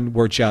Kazon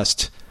were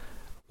just,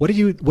 what did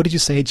you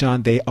say,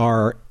 John? They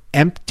are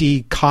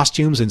empty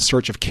costumes in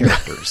search of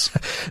characters.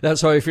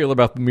 That's how I feel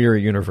about the mirror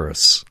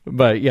universe.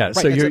 But right,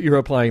 so you're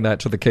applying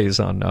that to the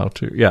Kazon now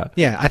too. Yeah.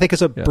 Yeah, I think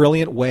it's a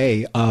brilliant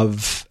way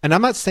of, and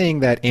I'm not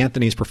saying that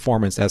Anthony's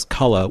performance as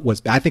Cullen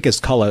was, I think his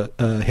Cullen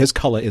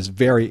is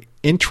very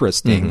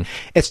interesting.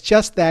 It's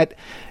just that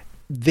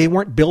they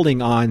weren't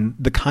building on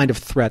the kind of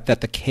threat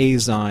that the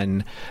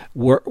Kazon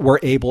were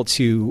able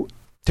to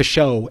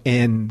show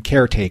in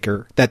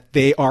Caretaker, that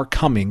they are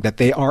coming, that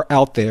they are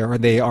out there,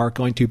 and they are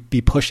going to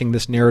be pushing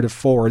this narrative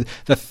forward,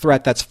 the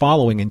threat that's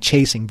following and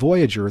chasing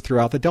Voyager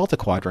throughout the Delta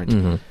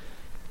Quadrant.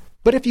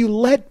 But if you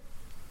let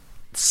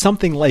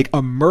something like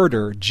a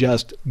murder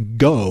just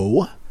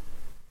go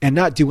and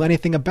not do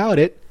anything about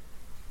it,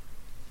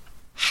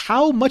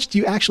 how much do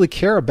you actually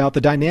care about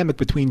the dynamic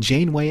between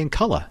Janeway and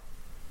Cullen?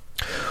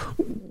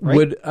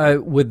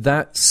 Right? Would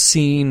that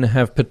scene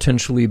have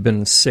potentially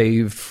been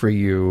saved for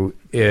you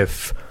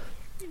if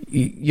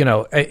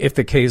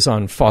the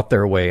Kazon fought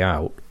their way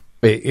out?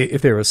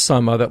 If there was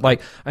some other,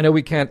 like, I know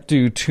we can't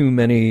do too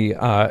many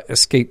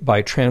escape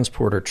by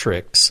transporter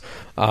tricks,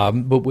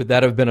 but would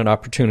that have been an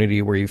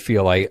opportunity where you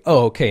feel like,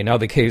 oh, okay, now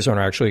the Kazon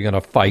are actually going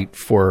to fight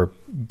for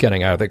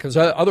getting out of there? Because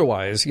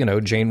otherwise,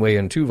 Janeway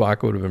and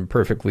Tuvok would have been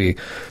perfectly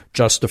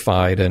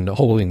justified in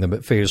holding them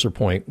at phaser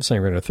point and saying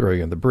we're going to throw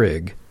you in the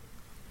brig.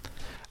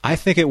 I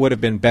think it would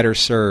have been better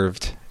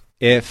served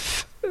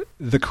if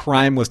the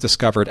crime was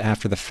discovered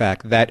after the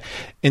fact, that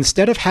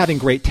instead of having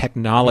great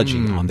technology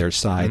on their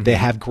side, they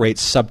have great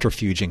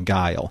subterfuge and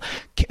guile.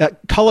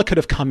 Cullen could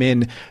have come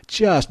in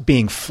just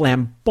being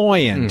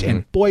flamboyant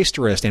and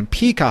boisterous and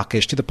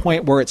peacockish to the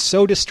point where it's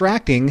so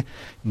distracting,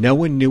 no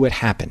one knew it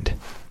happened.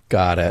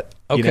 Got it.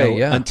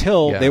 Okay,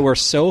 Until they were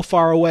so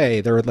far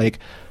away, they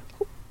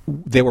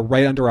were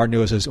right under our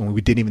noses and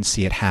we didn't even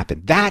see it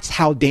happen. That's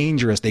how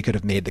dangerous they could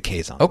have made the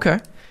Kazon. Okay.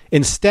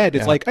 Instead,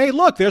 it's like, hey,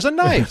 look, there's a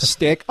knife.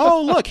 Stick.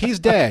 Oh, look, he's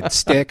dead.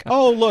 Stick.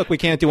 Oh, look, we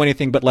can't do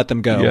anything but let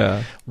them go.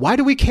 Yeah. Why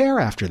do we care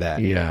after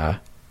that? Yeah.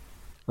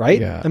 right?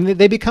 Yeah. I mean,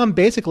 they become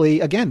basically,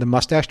 again, the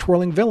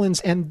mustache-twirling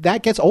villains, and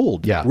that gets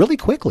old really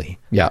quickly.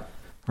 Yeah.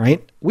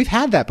 Right? We've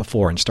had that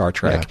before in Star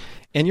Trek. Yeah.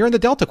 And you're in the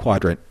Delta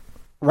Quadrant.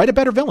 Write a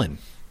better villain.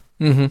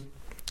 Mm-hmm.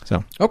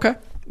 So okay.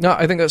 No,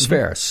 I think that's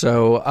fair.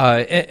 So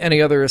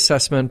any other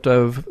assessment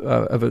of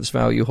its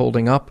value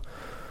holding up?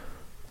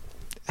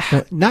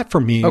 Not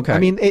for me. Okay. I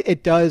mean,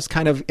 it does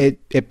kind of,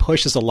 it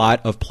pushes a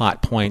lot of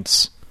plot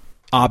points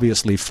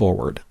obviously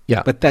forward.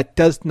 Yeah. But that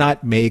does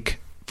not make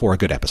for a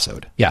good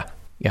episode. Yeah.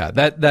 Yeah.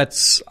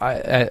 That's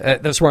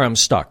where I'm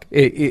stuck.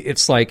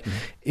 It's like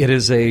it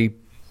is a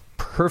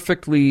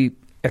perfectly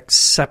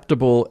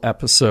acceptable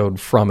episode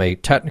from a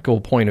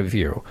technical point of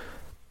view.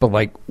 But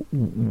like,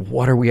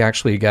 what are we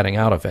actually getting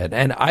out of it?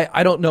 And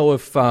I don't know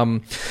if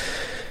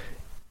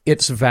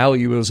its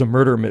value as a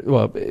murder,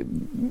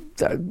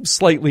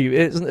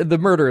 slightly, the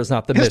murder is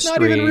not the mystery. It's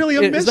not even really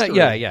a mystery.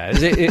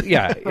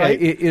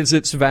 Right? Is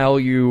its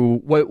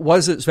value,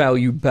 was its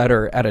value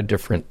better at a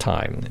different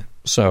time?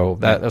 So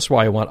that's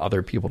why I want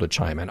other people to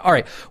chime in. All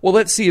right. Well,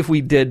 let's see if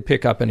we did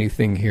pick up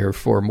anything here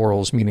for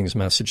morals, meanings,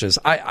 messages.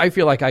 I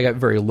feel like I got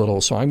very little,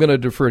 so I'm going to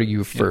defer to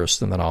you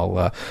first, and then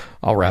I'll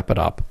wrap it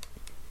up.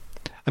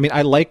 I mean,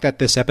 I like that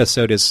this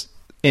episode is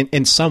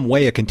in some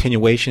way a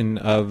continuation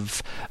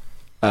of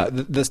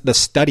the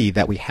study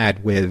that we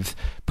had with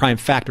prime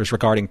factors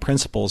regarding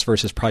principles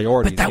versus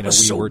priorities. But that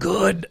was so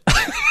good.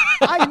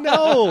 I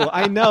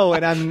know,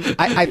 and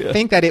I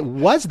think that it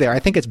was there. I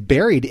think it's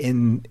buried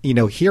in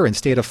here in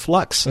State of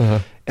Flux,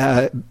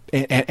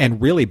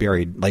 and really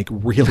buried, like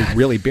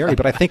really buried.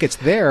 But I think it's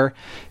there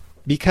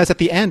because at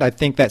the end, I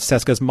think that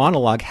Seska's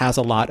monologue has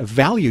a lot of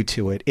value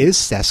to it. Is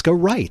Seska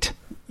right?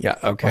 Yeah,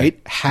 okay.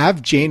 Right?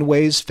 Have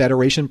Janeway's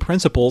Federation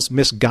principles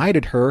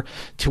misguided her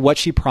to what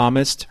she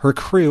promised her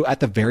crew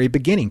at the very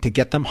beginning to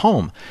get them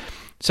home?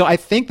 So I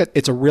think that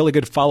it's a really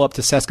good follow-up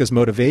to Seska's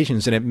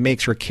motivations, and it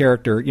makes her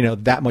character,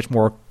 that much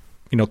more,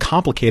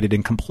 complicated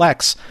and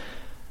complex.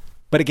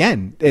 But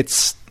again,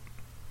 here's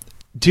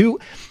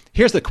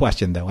the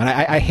question, though, and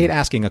I hate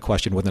asking a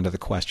question with another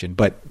question,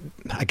 but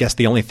I guess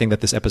the only thing that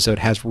this episode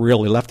has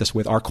really left us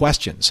with are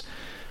questions.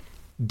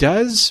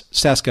 Does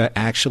Seska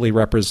actually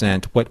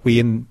represent what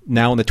we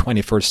now in the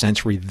 21st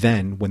century,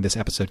 then when this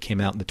episode came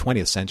out in the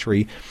 20th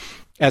century,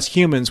 as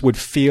humans would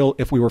feel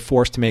if we were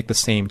forced to make the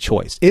same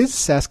choice? Is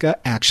Seska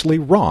actually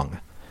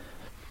wrong?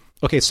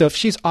 Okay, so if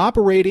she's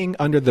operating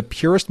under the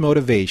purest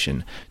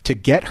motivation to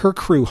get her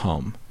crew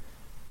home,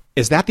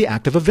 is that the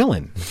act of a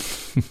villain?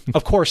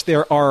 Of course,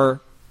 there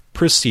are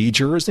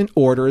procedures and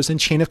orders and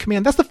chain of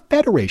command. That's the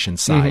Federation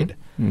side,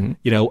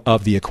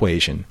 of the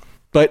equation.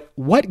 But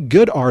what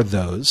good are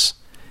those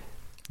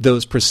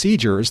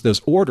procedures,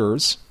 those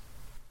orders,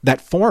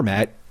 that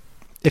format,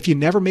 if you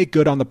never make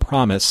good on the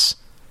promise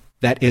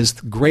that is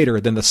greater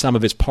than the sum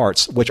of its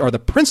parts, which are the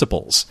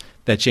principles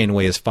that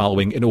Janeway is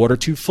following in order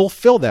to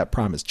fulfill that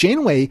promise?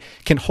 Janeway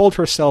can hold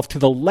herself to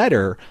the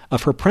letter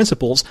of her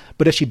principles,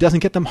 but if she doesn't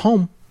get them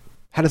home,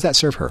 how does that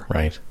serve her?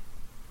 Right.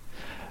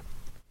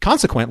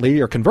 Consequently,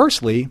 or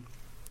conversely,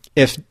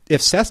 if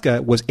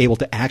Seska was able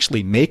to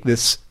actually make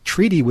this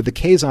treaty with the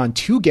Kazon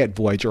to get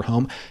Voyager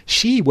home,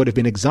 she would have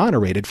been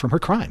exonerated from her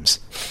crimes.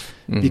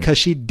 Because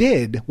she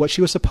did what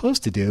she was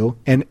supposed to do,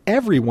 and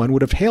everyone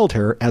would have hailed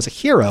her as a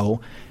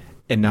hero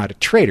and not a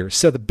traitor.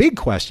 So the big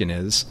question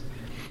is,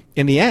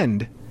 in the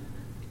end,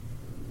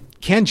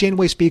 can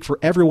Janeway speak for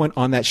everyone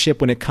on that ship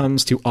when it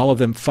comes to all of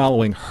them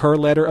following her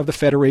letter of the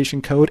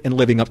Federation Code and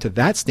living up to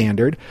that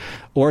standard?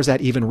 Or is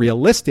that even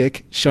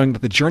realistic, showing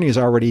that the journey is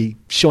already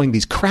showing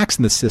these cracks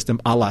in the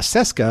system, a la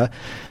Seska,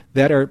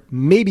 that are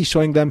maybe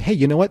showing them, hey,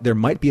 you know what? There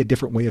might be a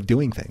different way of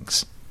doing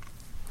things.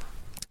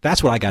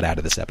 That's what I got out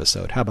of this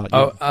episode. How about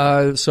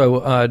you?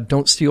 So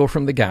don't steal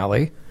from the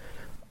galley.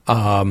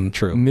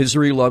 True.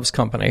 Misery loves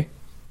company.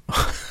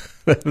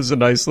 That was a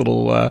nice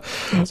little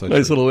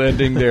little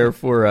ending there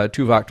for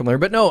Tuvok to learn.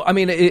 But no, I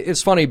mean,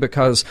 it's funny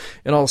because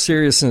in all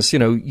seriousness,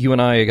 you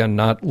and I, again,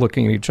 not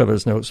looking at each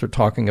other's notes or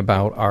talking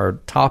about our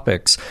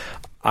topics,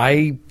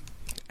 I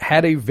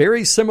had a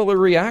very similar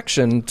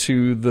reaction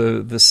to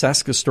the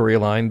Seska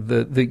storyline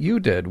that you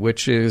did,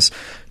 which is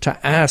to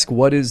ask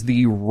what is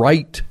the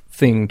right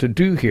thing to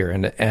do here.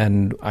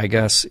 And I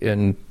guess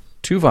in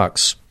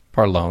Tuvok's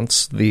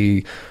parlance,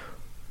 the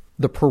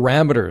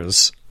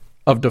parameters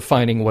of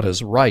defining what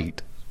is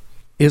right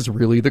is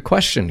really the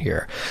question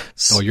here.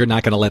 Oh, you're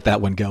not going to let that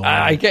one go.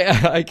 I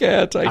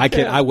can't.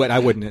 I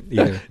wouldn't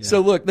either. Yeah. So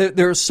look,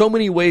 there are so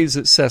many ways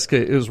that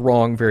Seska is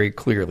wrong very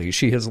clearly.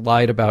 She has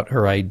lied about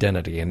her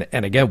identity. And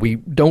again, we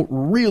don't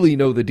really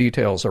know the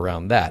details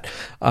around that.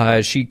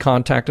 She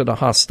contacted a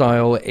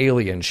hostile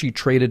alien. She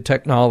traded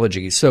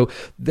technology. So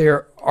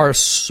there are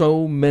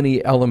so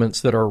many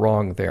elements that are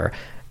wrong there.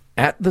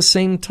 At the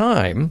same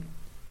time,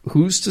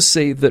 who's to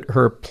say that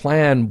her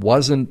plan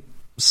wasn't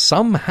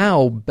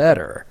somehow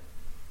better?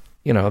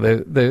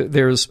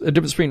 There's a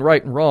difference between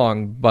right and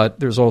wrong, but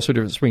there's also a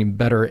difference between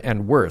better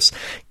and worse.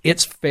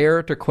 It's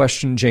fair to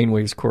question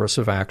Janeway's course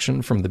of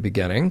action from the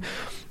beginning,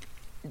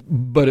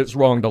 but it's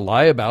wrong to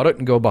lie about it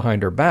and go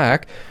behind her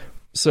back.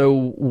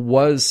 So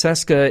was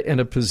Seska in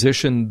a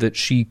position that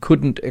she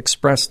couldn't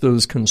express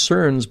those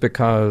concerns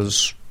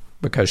because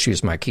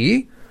she's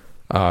Maquis?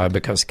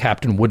 Because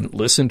Captain wouldn't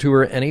listen to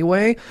her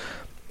anyway?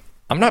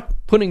 I'm not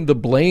putting the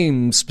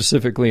blame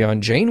specifically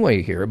on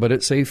Janeway here, but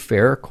it's a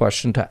fair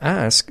question to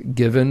ask,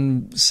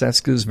 given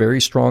Seska's very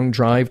strong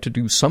drive to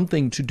do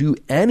something, to do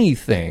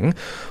anything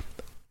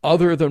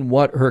other than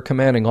what her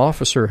commanding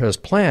officer has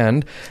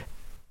planned,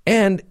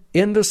 and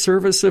in the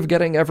service of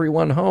getting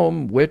everyone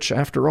home, which,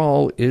 after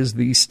all, is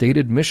the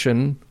stated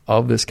mission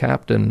of this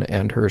captain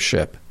and her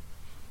ship.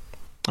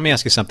 Let me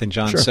ask you something,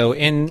 John. Sure. So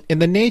in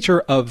the nature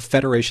of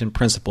Federation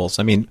principles,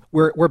 I mean,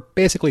 we're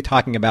basically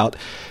talking about,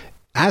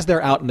 as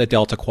they're out in the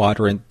Delta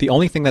Quadrant, the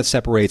only thing that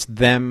separates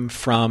them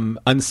from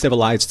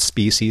uncivilized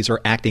species or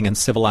acting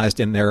uncivilized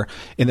in their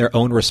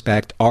own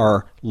respect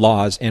are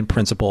laws and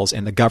principles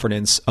and the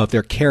governance of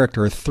their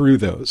character through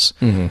those.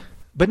 Mm-hmm.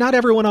 But not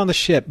everyone on the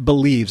ship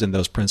believes in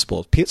those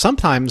principles.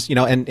 Sometimes,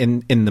 and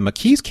in the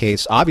Maquis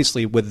case,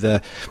 obviously with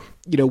the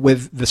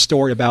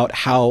story about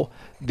how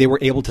they were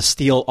able to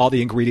steal all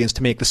the ingredients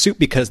to make the soup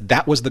because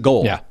that was the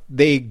goal. Yeah.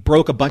 They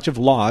broke a bunch of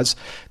laws,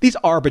 these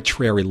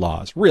arbitrary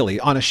laws, really,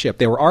 on a ship.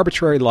 They were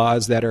arbitrary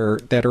laws that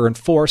are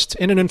enforced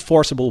in an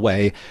enforceable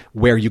way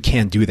where you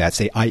can do that,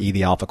 say, i.e.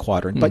 the Alpha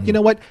Quadrant. But you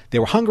know what? They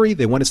were hungry.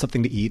 They wanted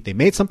something to eat. They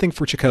made something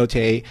for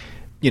Chakotay,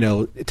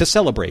 to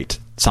celebrate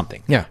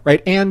something. Yeah.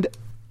 Right? And,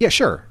 yeah,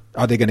 sure.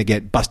 Are they going to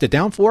get busted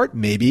down for it?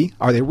 Maybe.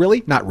 Are they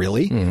really? Not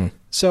really. Mm-hmm.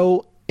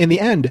 So, in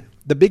the end,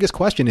 the biggest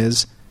question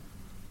is,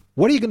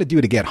 what are you going to do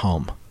to get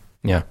home?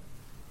 Yeah.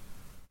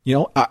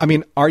 I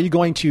mean, are you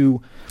going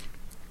to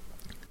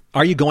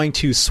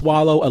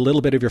swallow a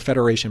little bit of your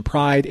Federation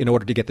pride in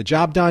order to get the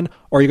job done?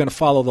 Or are you going to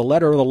follow the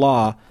letter of the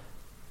law,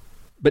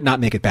 but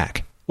not make it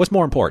back? What's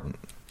more important?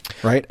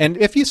 Right? And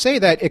if you say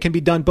that it can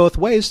be done both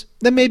ways,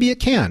 then maybe it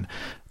can.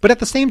 But at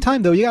the same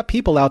time, though, you got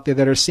people out there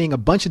that are seeing a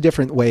bunch of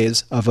different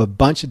ways of a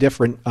bunch of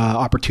different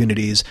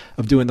opportunities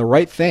of doing the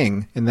right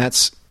thing. And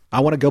that's, I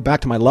want to go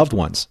back to my loved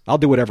ones. I'll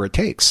do whatever it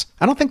takes.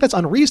 I don't think that's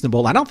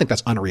unreasonable. I don't think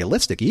that's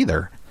unrealistic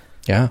either.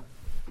 Yeah.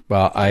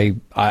 Well, I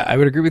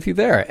would agree with you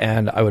there.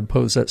 And I would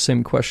pose that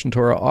same question to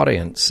our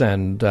audience.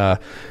 And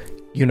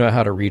you know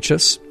how to reach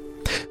us.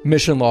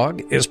 Mission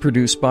Log is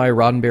produced by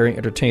Roddenberry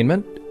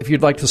Entertainment. If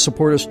you'd like to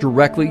support us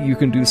directly, you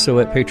can do so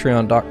at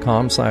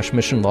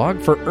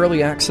patreon.com/missionlog for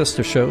early access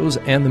to shows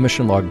and the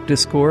Mission Log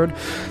Discord.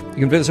 You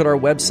can visit our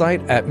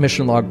website at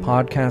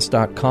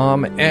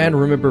missionlogpodcast.com. And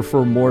remember,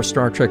 for more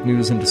Star Trek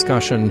news and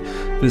discussion,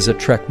 visit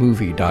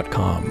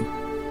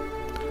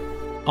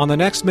trekmovie.com. On the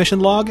next Mission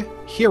Log,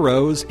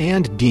 Heroes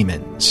and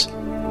Demons.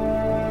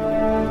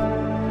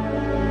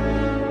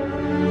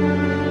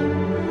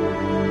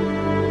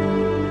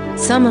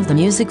 Some of the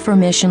music for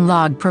Mission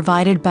Log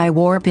provided by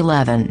Warp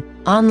 11,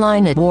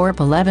 online at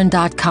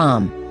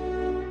warp11.com.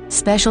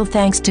 Special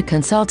thanks to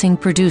consulting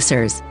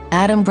producers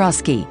Adam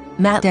Brusky,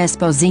 Matt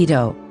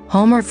Esposito,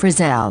 Homer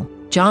Frizzell,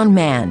 John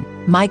Mann,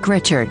 Mike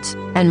Richards,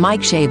 and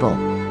Mike Schabel.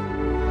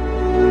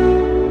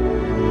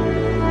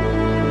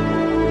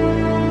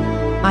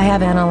 I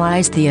have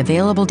analyzed the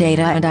available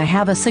data and I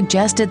have a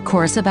suggested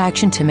course of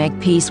action to make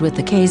peace with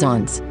the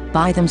Kazons.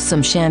 Buy them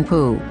some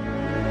shampoo.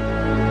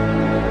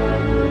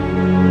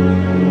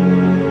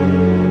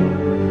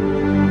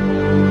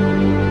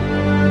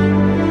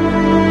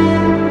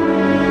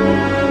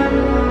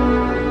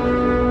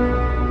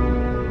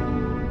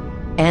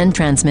 End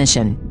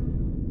transmission.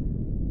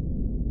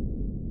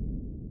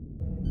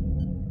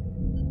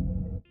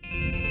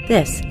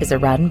 This is a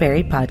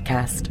Roddenberry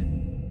podcast.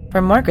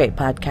 For more great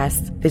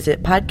podcasts,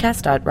 visit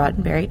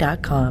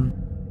podcast.roddenberry.com.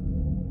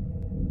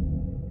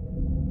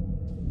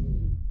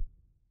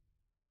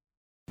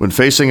 When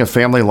facing a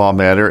family law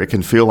matter, it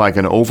can feel like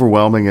an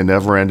overwhelming and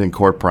never-ending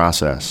court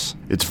process.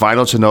 It's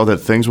vital to know that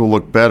things will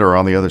look better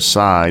on the other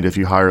side if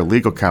you hire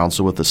legal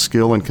counsel with the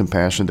skill and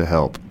compassion to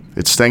help.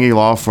 At Stengy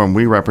Law Firm,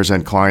 we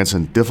represent clients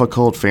in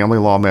difficult family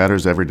law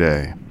matters every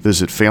day.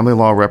 Visit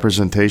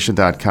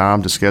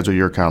FamilyLawRepresentation.com to schedule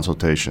your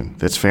consultation.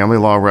 That's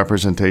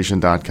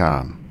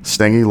FamilyLawRepresentation.com.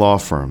 Stengy Law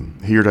Firm,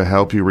 here to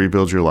help you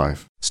rebuild your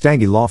life.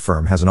 Stengy Law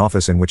Firm has an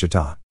office in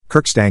Wichita.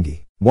 Kirk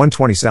Stengy,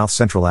 120 South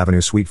Central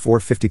Avenue, Suite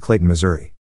 450, Clayton, Missouri.